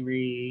that,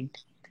 Riri.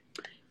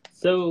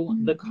 So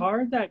the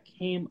card that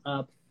came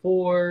up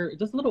for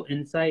just a little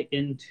insight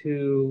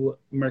into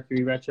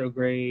Mercury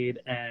retrograde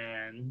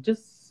and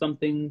just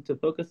something to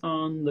focus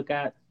on, look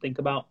at, think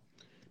about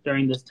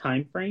during this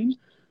time frame.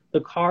 The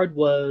card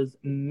was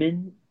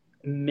Minnetonka,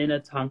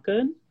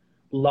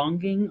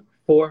 longing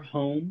for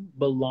home,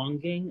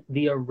 belonging,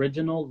 the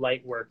original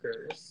light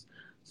workers.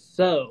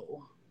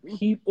 So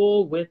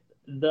people with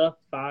the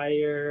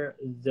fire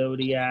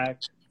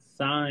zodiac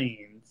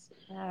signs.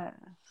 Yes.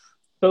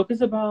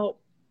 Focus about,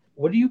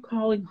 what are you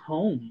calling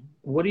home?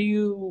 What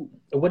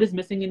is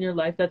missing in your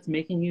life that's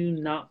making you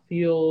not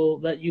feel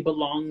that you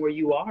belong where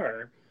you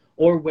are?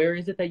 Or where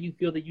is it that you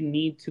feel that you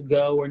need to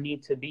go or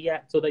need to be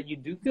at so that you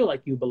do feel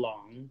like you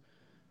belong?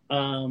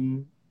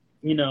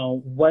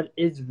 What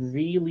is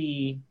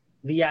really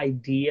the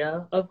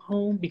idea of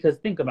home? Because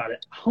think about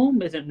it.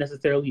 Home isn't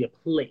necessarily a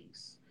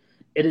place.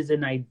 It is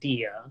an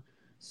idea.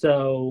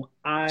 So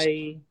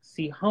I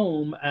see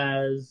home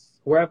as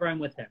wherever I'm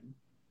with him.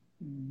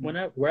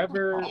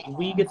 Wherever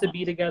we get to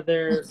be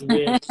together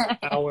with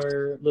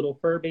our little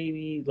fur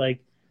baby,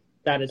 like,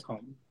 that is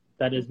home.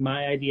 That is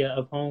my idea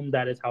of home.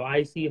 That is how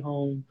I see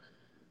home.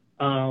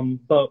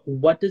 But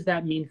what does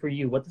that mean for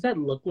you? What does that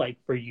look like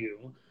for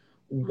you?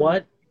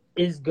 What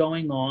is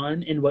going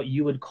on in what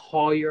you would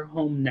call your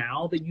home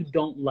now that you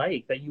don't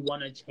like, that you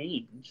want to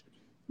change?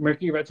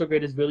 Mercury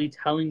retrograde is really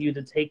telling you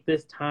to take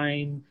this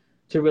time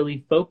to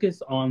really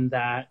focus on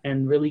that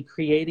and really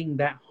creating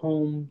that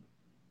home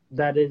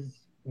that is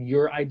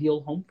your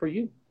ideal home for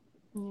you.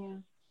 Yeah.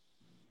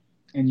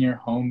 And your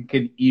home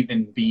could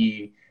even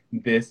be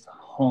this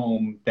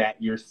home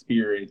that your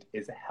spirit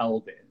is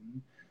held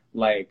in.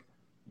 Like,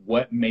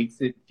 what makes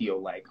it feel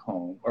like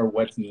home or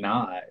what's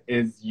not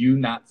is you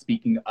not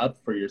speaking up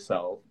for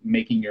yourself,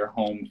 making your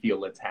home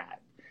feel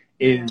attacked.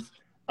 Is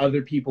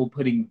other people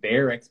putting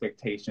their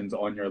expectations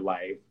on your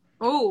life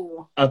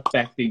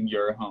affecting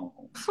your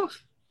home.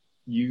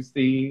 You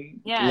see?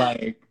 Yeah.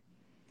 Like,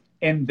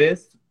 and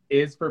this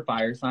is for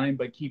fire sign,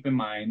 but keep in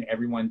mind,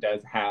 everyone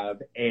does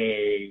have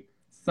a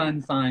sun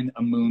sign,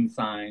 a moon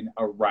sign,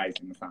 a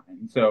rising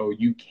sign. So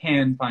you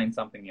can find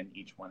something in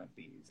each one of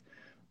these.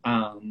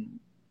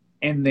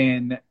 And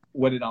then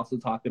what it also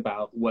talked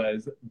about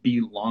was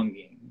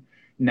belonging.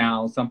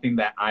 Now, something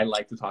that I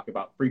like to talk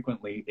about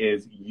frequently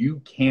is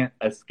you can't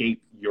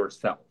escape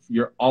yourself.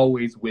 You're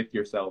always with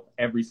yourself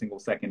every single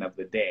second of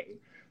the day.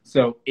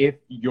 So if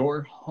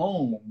your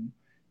home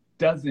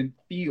doesn't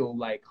feel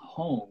like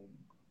home,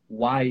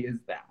 why is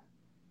that?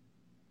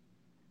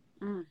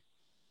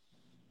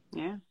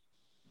 Yeah.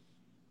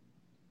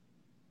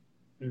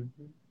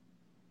 Mm-hmm.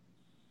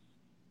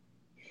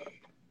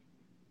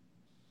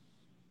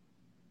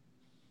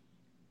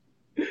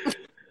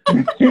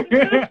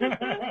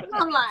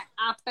 I'm like,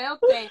 I felt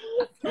that.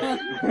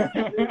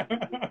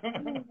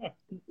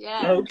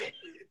 Yeah.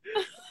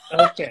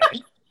 Okay.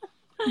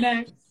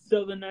 Next.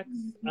 So the next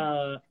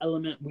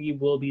element we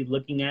will be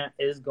looking at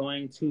is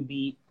going to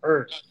be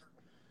Earth.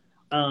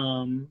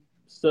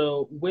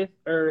 So with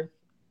Earth,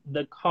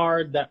 the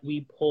card that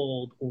we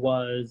pulled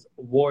was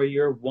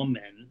Warrior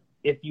Woman.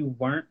 If you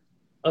weren't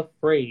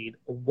afraid,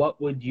 what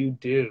would you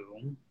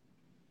do?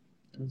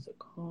 There's a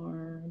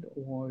card,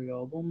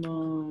 warrior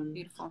woman.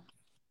 Beautiful.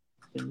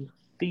 Can you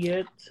see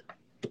it?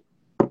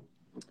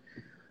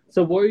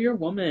 So warrior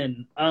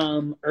woman,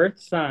 earth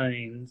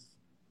signs.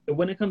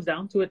 When it comes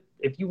down to it,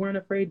 if you weren't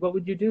afraid, what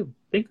would you do?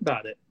 Think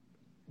about it.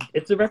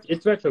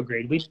 It's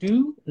retrograde. We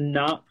do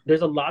not.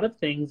 There's a lot of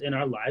things in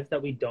our lives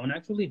that we don't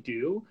actually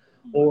do,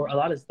 or a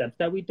lot of steps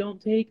that we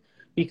don't take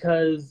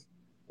because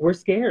we're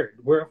scared.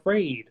 We're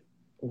afraid.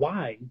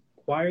 Why?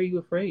 Why are you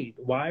afraid?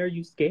 Why are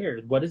you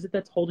scared? What is it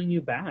that's holding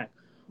you back?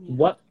 Yeah.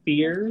 What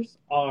fears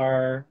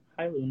are...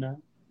 Hi, Luna.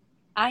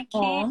 I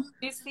can't. Aww.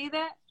 You see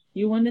that?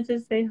 You wanted to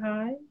say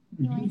hi?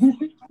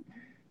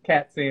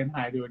 Cat saying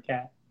hi to a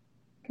cat.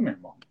 Come here,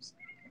 moms.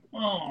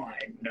 Oh, I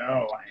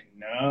know.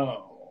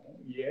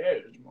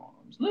 Yes,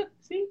 moms. Look,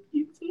 see?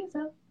 You see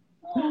yourself.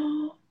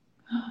 Oh,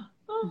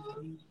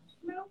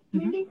 no.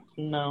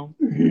 No.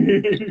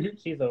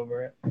 She's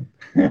over it.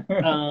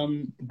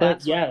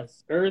 But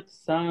yes, earth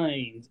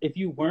signs. If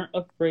you weren't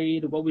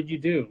afraid, what would you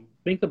do?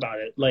 Think about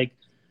it. Like,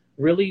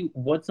 really,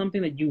 what's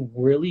something that you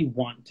really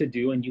want to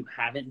do and you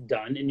haven't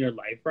done in your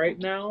life right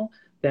now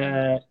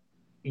that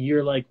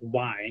you're like,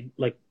 why?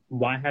 Like,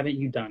 why haven't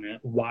you done it?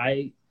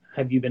 Why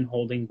have you been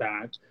holding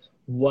back?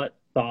 What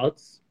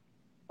thoughts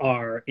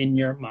are in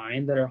your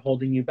mind that are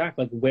holding you back?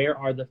 Like, where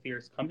are the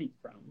fears coming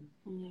from?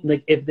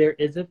 Like, if there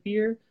is a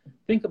fear,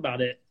 think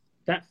about it.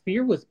 That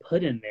fear was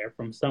put in there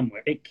from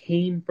somewhere. It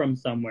came from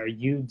somewhere.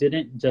 You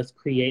didn't just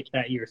create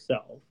that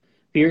yourself.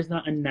 Fear is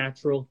not a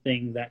natural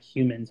thing that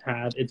humans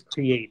have. It's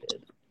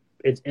created.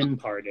 It's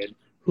imparted.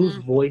 Whose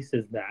voice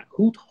is that?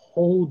 Who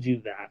told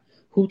you that?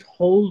 Who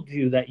told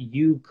you that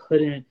you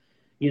couldn't,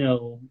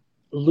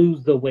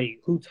 lose the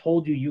weight? Who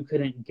told you you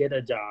couldn't get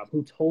a job?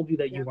 Who told you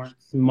that you weren't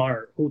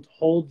smart? Who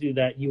told you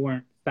that you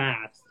weren't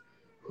fast?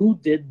 Who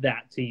did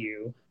that to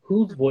you?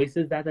 Whose voice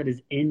is that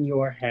is in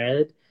your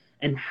head?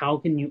 And how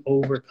can you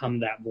overcome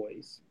that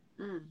voice?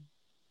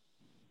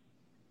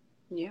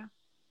 Yeah.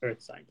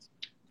 Earth signs.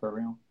 For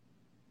real.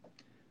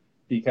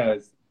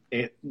 Because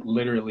it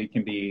literally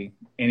can be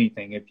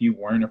anything. If you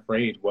weren't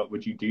afraid, what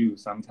would you do?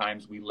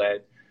 Sometimes we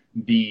let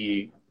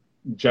the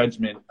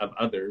judgment of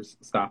others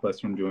stop us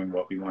from doing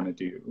what we want to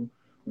do.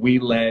 We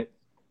let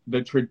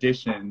the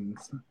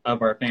traditions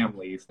of our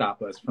family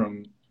stop us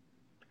from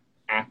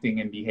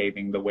acting and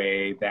behaving the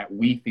way that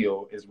we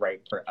feel is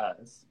right for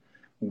us.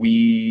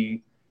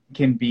 We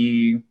can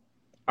be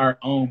our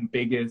own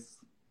biggest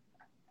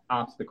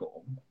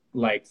obstacle,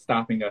 like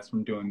stopping us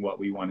from doing what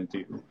we want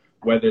to do.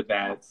 Whether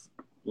that's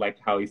like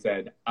how he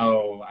said,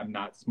 oh, I'm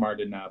not smart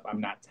enough.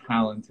 I'm not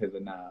talented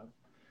enough.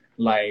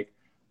 Like,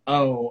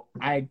 oh,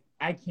 I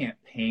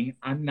can't paint.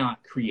 I'm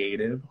not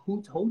creative.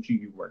 Who told you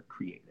you weren't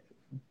creative?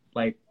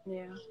 Like,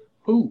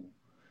 who?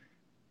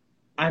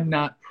 I'm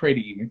not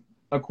pretty.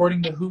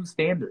 According to whose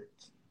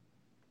standards?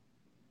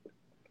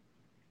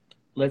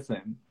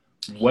 Listen,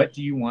 what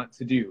do you want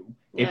to do?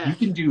 Yeah. If you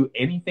can do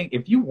anything,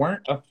 if you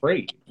weren't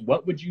afraid,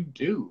 what would you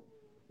do?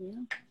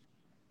 Yeah.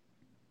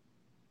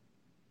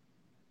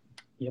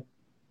 Yep.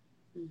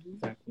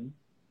 Exactly.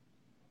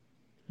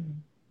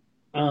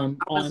 I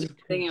was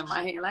thinking in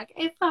my head, like,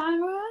 if I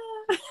were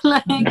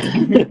like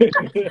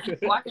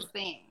walking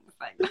things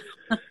like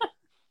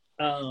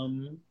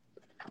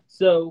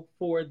so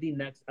for the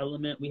next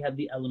element, we have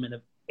the element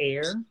of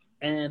air,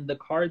 and the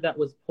card that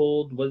was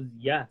pulled was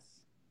yes.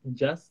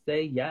 Just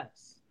say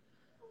yes.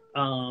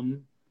 Wow.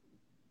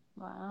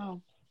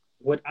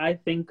 What I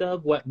think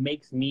of, what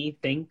makes me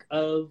think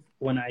of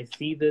when I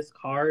see this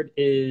card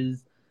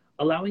is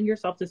allowing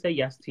yourself to say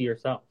yes to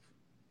yourself.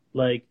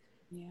 Like,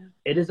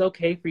 it is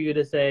okay for you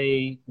to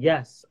say,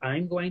 yes,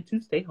 I'm going to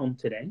stay home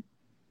today.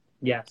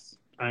 Yes,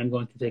 I'm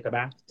going to take a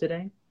bath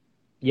today.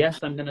 Yes,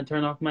 I'm going to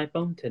turn off my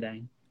phone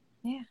today.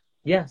 Yeah.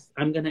 Yes,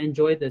 I'm going to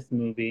enjoy this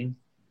movie.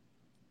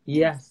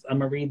 Yes, I'm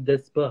going to read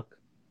this book.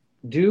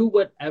 Do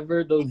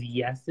whatever those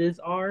yeses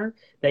are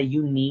that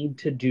you need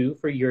to do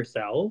for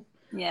yourself.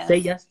 Yes. Say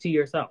yes to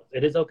yourself.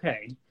 It is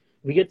okay.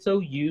 We get so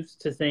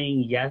used to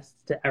saying yes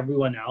to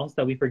everyone else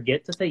that we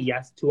forget to say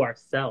yes to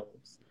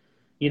ourselves.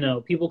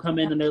 People come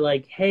in and they're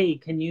like, hey,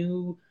 can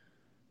you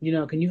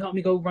help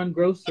me go run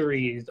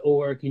groceries?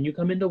 Or can you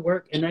come into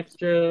work an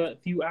extra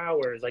few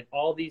hours? Like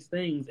all these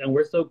things. And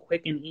we're so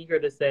quick and eager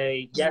to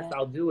say, yes,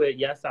 I'll do it.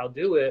 Yes, I'll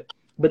do it.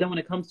 But then when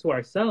it comes to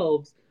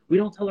ourselves, we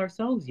don't tell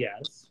ourselves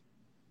yes.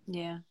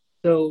 Yeah.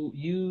 So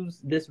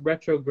use this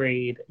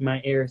retrograde,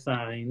 my air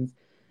signs,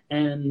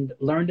 and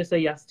learn to say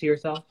yes to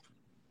yourself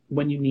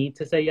when you need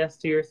to say yes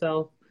to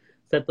yourself.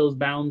 Set those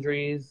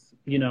boundaries,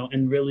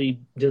 and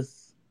really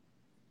just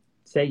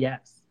say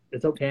yes.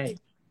 It's okay.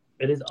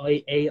 It is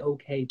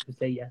okay to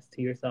say yes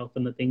to yourself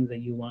and the things that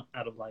you want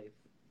out of life.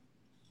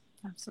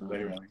 Absolutely.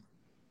 Literally.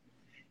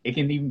 It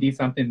can even be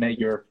something that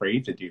you're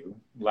afraid to do.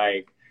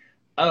 Like,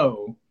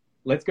 oh,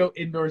 let's go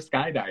indoor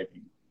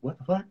skydiving. What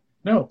the fuck?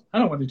 No, I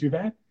don't want to do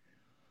that.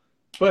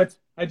 But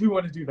I do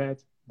want to do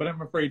that. But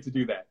I'm afraid to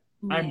do that.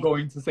 Yeah. I'm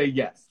going to say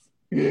yes.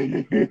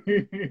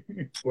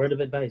 Word of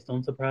advice,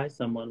 don't surprise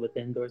someone with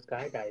indoor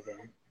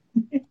skydiving.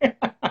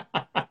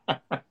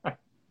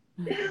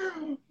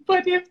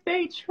 But if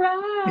they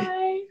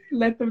try,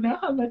 let them know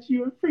how much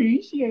you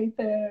appreciate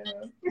them.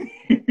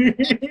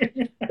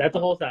 That's a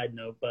whole side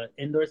note, but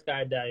indoor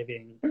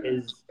skydiving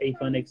is a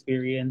fun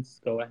experience.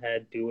 Go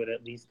ahead, do it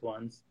at least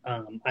once.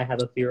 I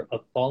have a fear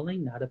of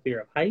falling, not a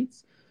fear of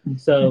heights.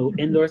 So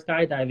indoor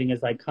skydiving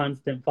is like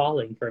constant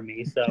falling for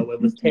me. So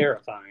it was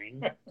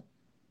terrifying.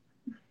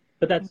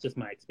 But that's just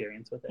my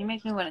experience with it. You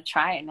make me want to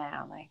try it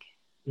now. Like,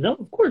 no,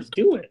 of course,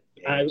 do it.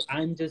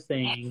 I'm just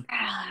saying,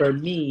 for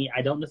me,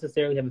 I don't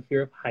necessarily have a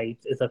fear of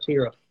heights. It's a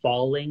fear of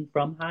falling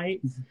from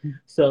heights.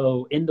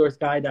 So indoor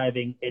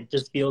skydiving, it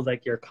just feels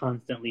like you're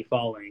constantly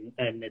falling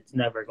and it's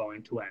never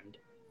going to end.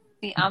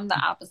 see, I'm the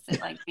opposite.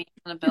 Like, being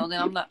in a building,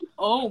 I'm like,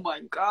 oh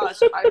my gosh,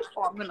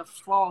 I'm going to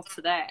fall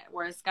to that.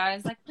 Whereas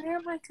guys like, where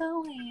am I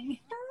going?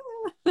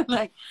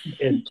 Like,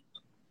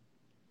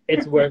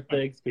 it's worth the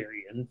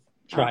experience.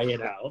 Try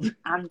it out.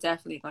 I'm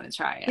definitely going to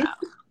try it out.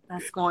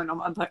 That's going on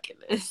my bucket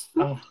list.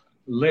 Oh,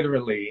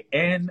 literally.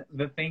 And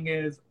the thing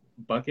is,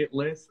 bucket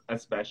lists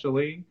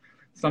especially,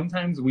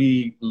 sometimes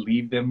we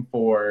leave them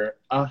for,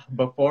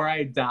 before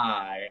I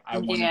die, I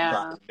want to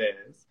try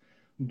this.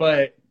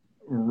 But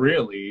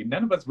really,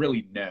 none of us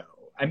really know.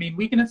 I mean,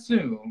 we can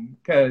assume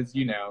because,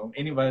 you know,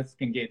 any of us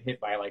can get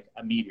hit by like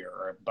a meteor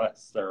or a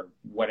bus or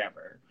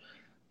whatever.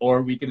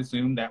 Or we can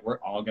assume that we're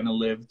all going to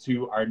live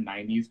to our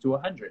 90s to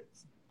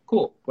 100s.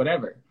 Cool,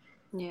 whatever.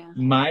 Yeah.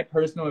 My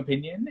personal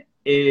opinion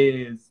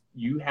is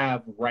you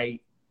have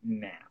right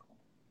now.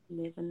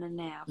 Live in the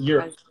now.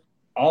 You're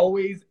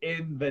always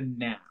in the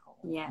now.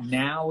 Yes.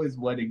 Now is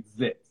what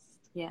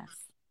exists. Yes.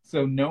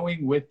 So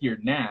knowing with your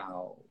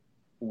now,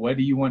 what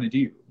do you want to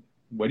do?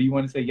 What do you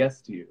want to say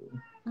yes to?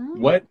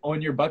 What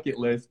on your bucket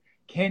list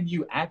can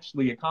you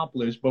actually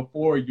accomplish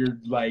before you're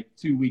like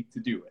too weak to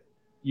do it?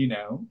 You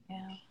know?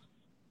 Yeah.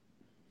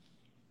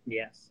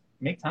 Yes.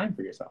 Make time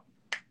for yourself.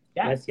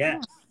 Yes.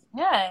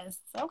 Yes.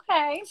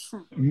 Okay.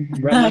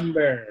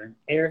 Remember,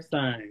 air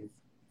signs.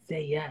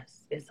 Say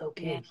yes. It's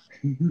okay.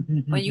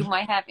 Yeah. But you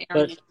might have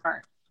air in your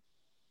chart,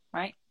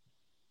 right?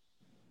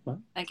 What?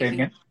 Like Say if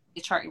again?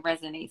 the chart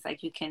resonates,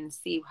 like you can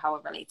see how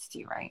it relates to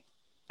you, right?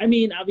 I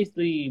mean,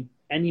 obviously,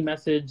 any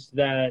message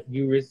that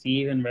you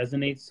receive and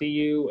resonates to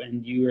you,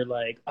 and you are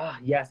like,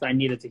 yes, I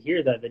needed to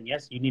hear that, then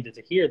yes, you needed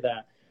to hear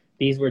that.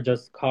 These were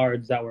just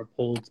cards that were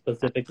pulled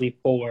specifically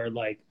for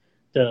like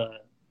the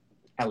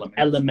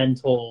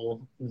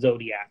elemental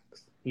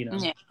zodiacs, you know?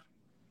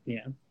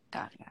 Yeah.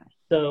 Got it.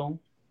 So,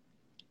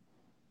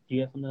 do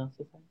you have something else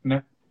to say?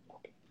 No.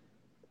 Okay.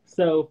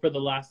 So, for the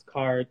last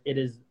card, it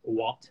is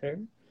Water.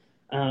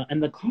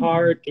 And the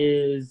card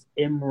is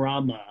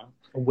Imrama.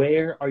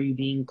 Where are you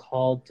being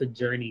called to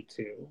journey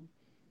to?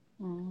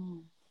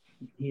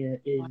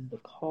 Here is the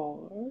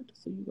card,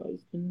 so you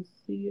guys can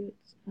see it.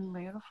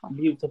 Beautiful.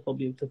 Beautiful,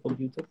 beautiful,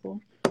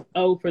 beautiful.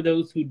 Oh, for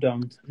those who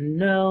don't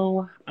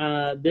know,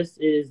 this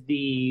is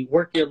the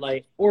Work Your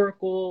Light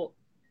Oracle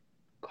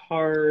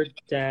card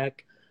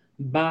deck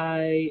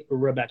by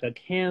Rebecca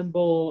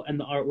Campbell, and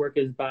the artwork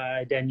is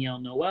by Danielle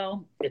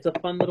Noel. It's a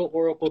fun little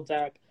oracle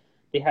deck.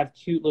 They have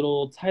cute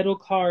little title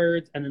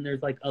cards, and then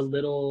there's like a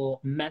little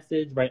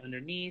message right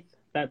underneath.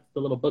 That's the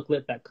little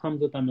booklet that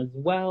comes with them as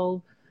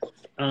well.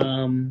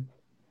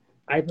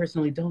 I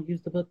personally don't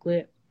use the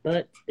booklet,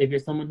 but if you're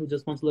someone who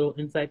just wants a little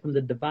insight from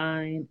the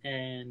divine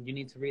and you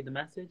need to read the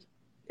message,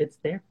 it's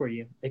there for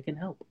you. It can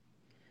help.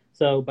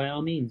 So by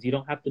all means, you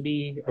don't have to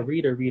be a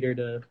reader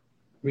to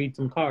read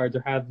some cards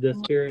or have the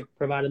spirit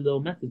provide a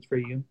little message for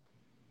you,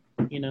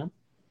 you know?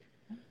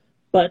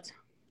 But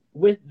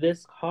with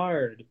this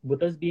card,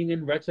 with us being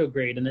in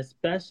retrograde, and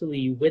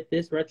especially with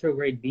this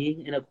retrograde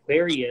being in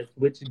Aquarius,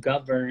 which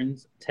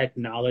governs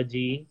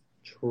technology,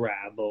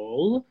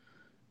 travel,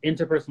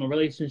 interpersonal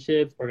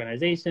relationships,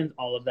 organizations,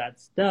 all of that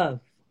stuff.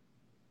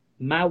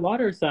 My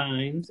water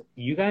signs,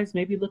 you guys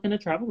may be looking to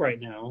travel right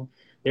now.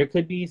 There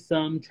could be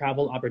some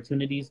travel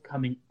opportunities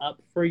coming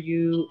up for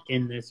you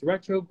in this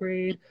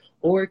retrograde,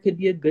 or it could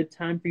be a good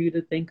time for you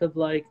to think of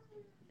like,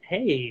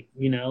 hey,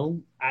 you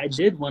know, I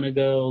did want to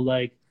go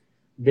like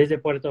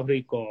visit Puerto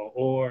Rico,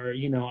 or,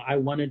 you know, I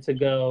wanted to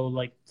go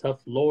like to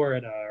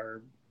Florida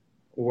or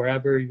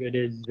wherever it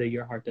is that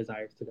your heart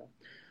desires to go.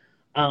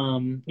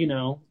 You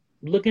know,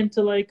 look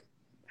into like,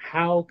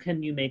 how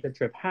can you make a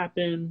trip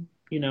happen?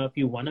 You know, if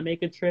you want to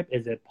make a trip,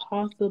 is it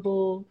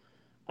possible?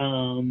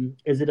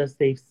 Is it a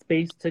safe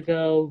space to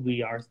go?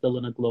 We are still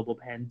in a global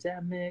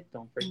pandemic.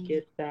 Don't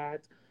forget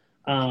that.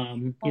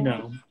 You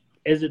know,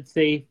 is it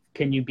safe?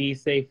 Can you be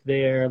safe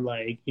there?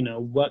 Like, you know,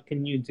 what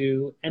can you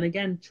do? And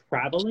again,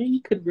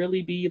 traveling could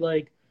really be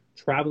like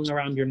traveling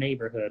around your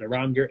neighborhood,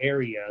 around your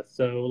area.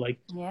 So like,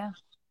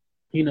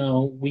 you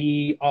know,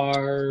 we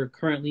are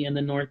currently in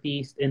the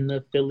Northeast in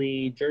the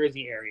Philly,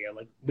 Jersey area.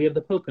 Like we have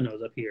the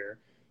Poconos up here.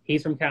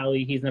 He's from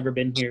Cali. He's never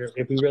been here.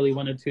 If we really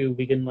wanted to,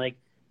 we can like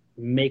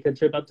make a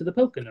trip up to the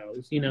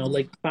Poconos, you know,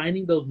 like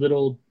finding the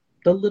little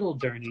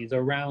journeys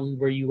around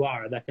where you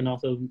are that can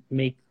also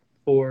make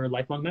for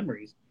lifelong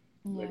memories.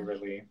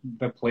 Literally.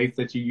 The place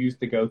that you used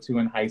to go to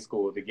in high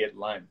school to get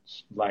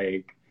lunch.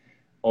 Like,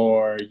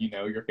 or, you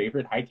know, your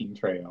favorite hiking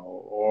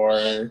trail,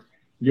 or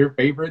your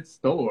favorite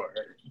store.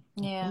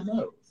 Yeah. Who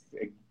knows?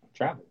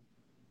 Travel.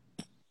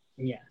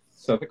 Yes.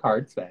 So the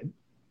card said.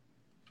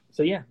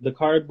 So yeah, the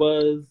card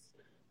was,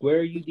 where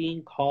are you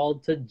being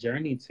called to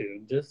journey to?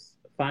 Just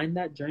find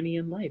that journey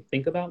in life.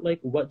 Think about like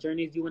what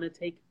journeys you want to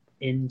take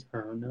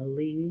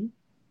internally.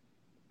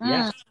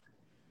 Yeah.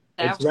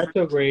 It's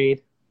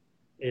retrograde.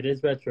 It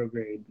is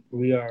retrograde.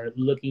 We are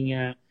looking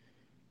at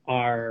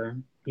our,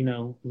 you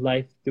know,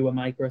 life through a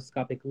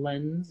microscopic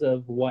lens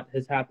of what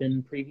has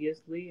happened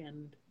previously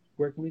and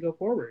where can we go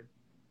forward?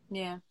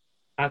 Yeah.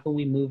 How can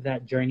we move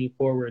that journey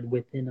forward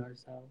within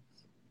ourselves?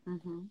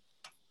 Mm-hmm.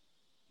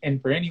 And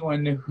for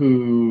anyone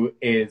who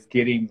is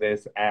getting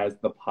this as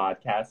the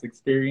podcast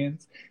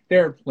experience,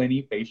 there are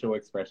plenty facial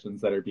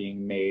expressions that are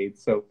being made.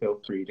 So feel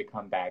free to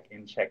come back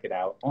and check it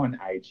out on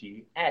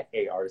IG at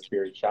AR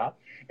Spirit Shop.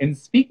 And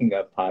speaking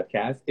of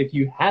podcasts, if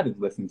you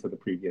haven't listened to the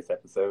previous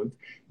episodes,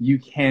 you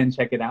can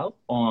check it out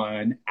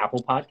on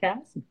Apple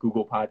Podcasts,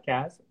 Google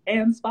Podcasts,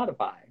 and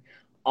Spotify.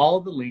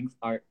 All the links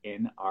are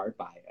in our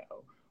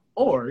bio.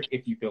 Or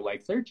if you feel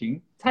like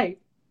searching,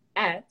 type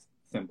at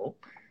symbol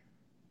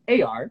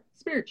AR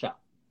Spirit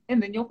Shop,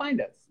 and then you'll find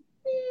us.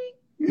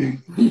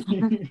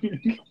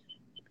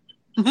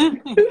 Oh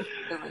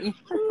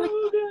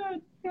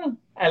God, yeah.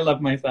 I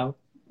love myself.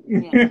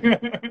 Yeah.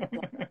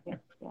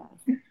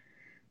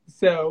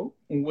 So,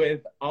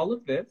 with all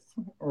of this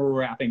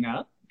wrapping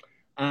up,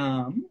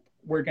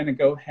 we're going to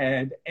go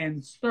ahead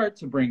and start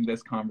to bring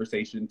this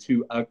conversation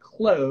to a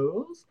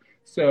close.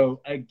 So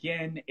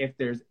again, if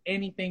there's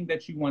anything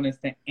that you want us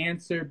to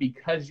answer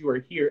because you are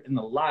here in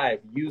the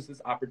live, use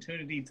this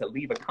opportunity to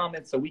leave a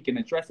comment so we can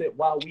address it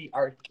while we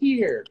are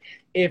here.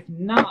 If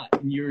not,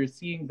 and you're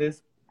seeing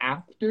this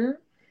after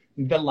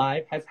the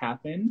live has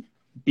happened,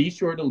 be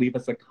sure to leave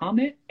us a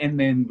comment and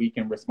then we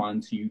can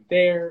respond to you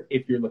there.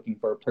 If you're looking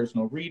for a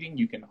personal reading,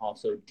 you can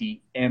also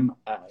DM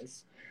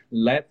us.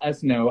 Let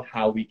us know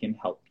how we can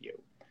help you.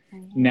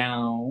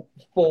 Now,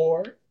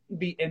 for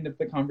the end of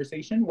the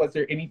conversation, was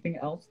there anything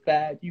else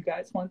that you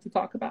guys want to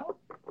talk about?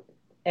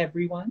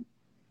 Everyone?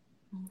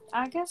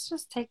 I guess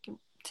just take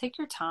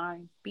your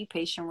time. Be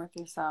patient with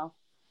yourself.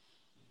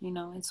 You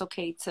know, it's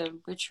okay to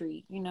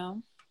retreat, you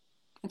know.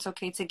 It's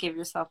okay to give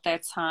yourself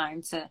that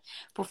time to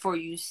before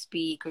you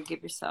speak, or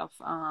give yourself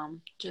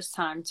just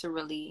time to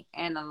really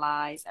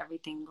analyze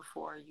everything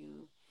before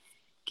you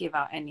give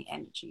out any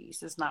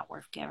energies. It's not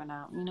worth giving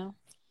out, you know.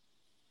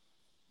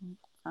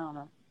 I don't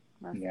know.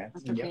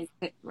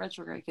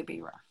 Retrograde could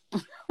be rough.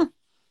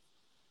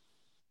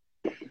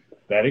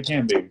 That it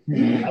can be.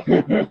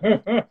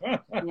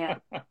 Yeah.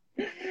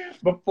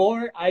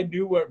 Before I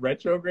knew what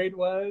retrograde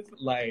was,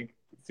 like,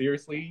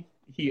 seriously,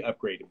 he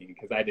upgraded me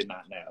because I did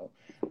not know.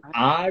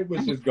 I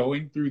was just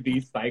going through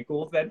these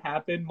cycles that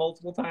happen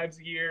multiple times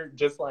a year,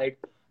 just like,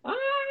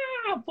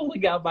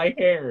 pulling out my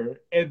hair.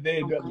 And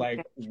then,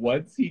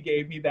 once he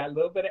gave me that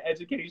little bit of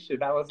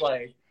education, I was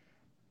like,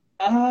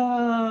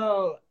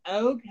 oh,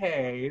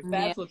 okay.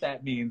 That's what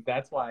that means.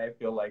 That's why I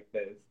feel like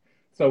this.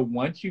 So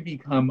once you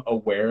become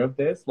aware of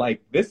this,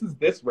 like, this is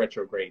this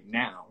retrograde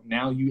now.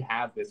 Now you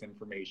have this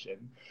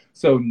information.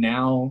 So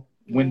now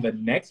when the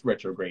next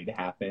retrograde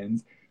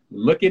happens,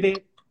 look at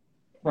it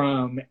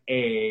from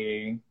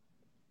a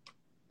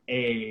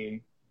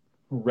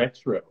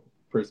retro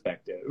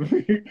perspective.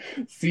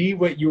 See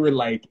what you were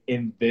like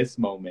in this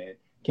moment,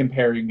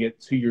 comparing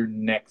it to your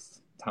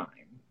next time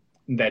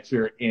that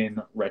you're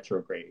in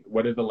retrograde.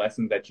 What are the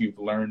lessons that you've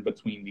learned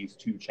between these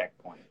two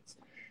checkpoints?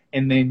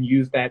 And then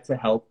use that to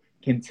help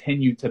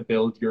continue to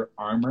build your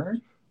armor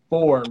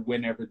for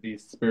whenever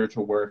these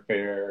spiritual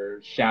warfare,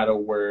 shadow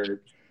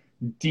work,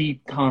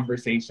 deep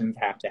conversations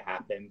have to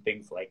happen,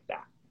 things like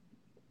that.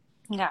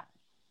 Yeah.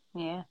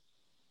 Yeah.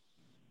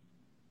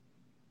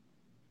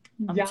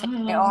 I'm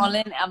taking it all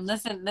in. I'm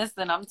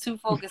listening. I'm too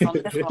focused on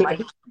this one.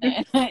 Like,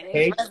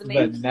 take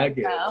the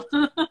nuggets.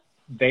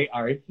 They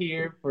are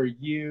here for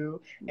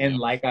you. And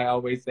like I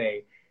always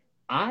say,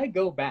 I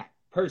go back,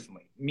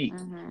 personally, me,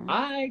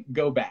 I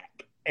go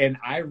back and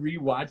I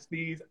rewatch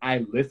these.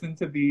 I listen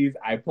to these.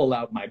 I pull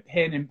out my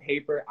pen and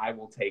paper. I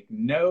will take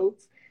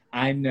notes.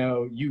 I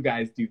know you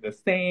guys do the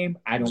same.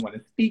 I don't want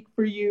to speak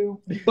for you,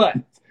 but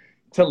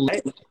to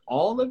let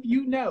all of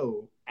you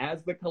know,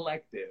 as the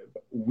collective,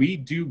 we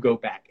do go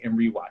back and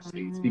rewatch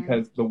these,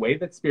 because the way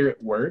that spirit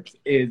works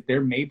is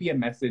there may be a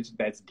message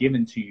that's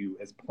given to you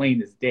as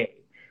plain as day.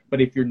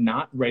 But if you're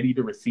not ready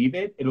to receive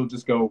it, it'll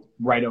just go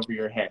right over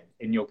your head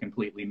and you'll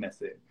completely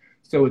miss it.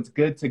 So it's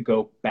good to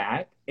go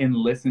back and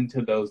listen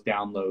to those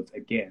downloads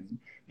again,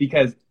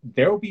 because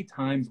there will be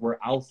times where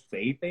I'll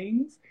say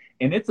things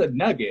and it's a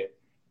nugget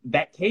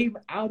that came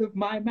out of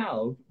my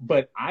mouth,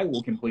 but I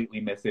will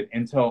completely miss it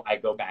until I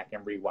go back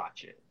and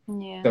rewatch it.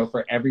 Yeah. So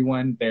for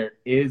everyone, there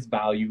is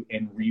value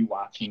in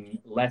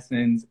rewatching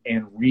lessons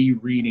and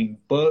rereading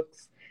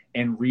books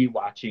and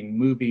rewatching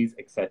movies,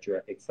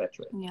 etc.,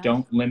 etc. Yeah.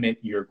 Don't limit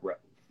your growth.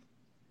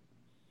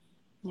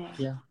 Yeah.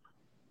 Yeah.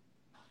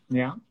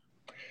 Yeah.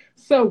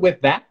 So with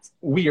that,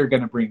 we are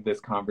going to bring this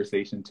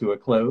conversation to a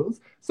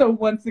close. So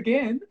once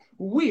again,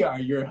 we are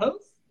your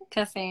hosts,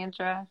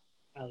 Cassandra,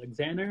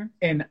 Alexander,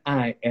 and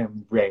I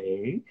am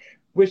Ray.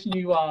 Wishing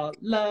you all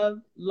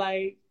love,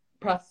 light,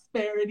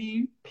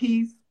 prosperity,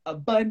 peace,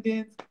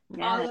 abundance,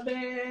 all of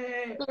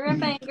it. Spirit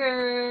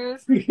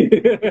fingers.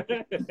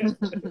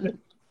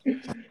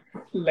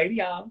 Lady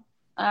y'all.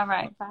 All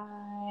right,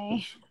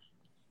 bye.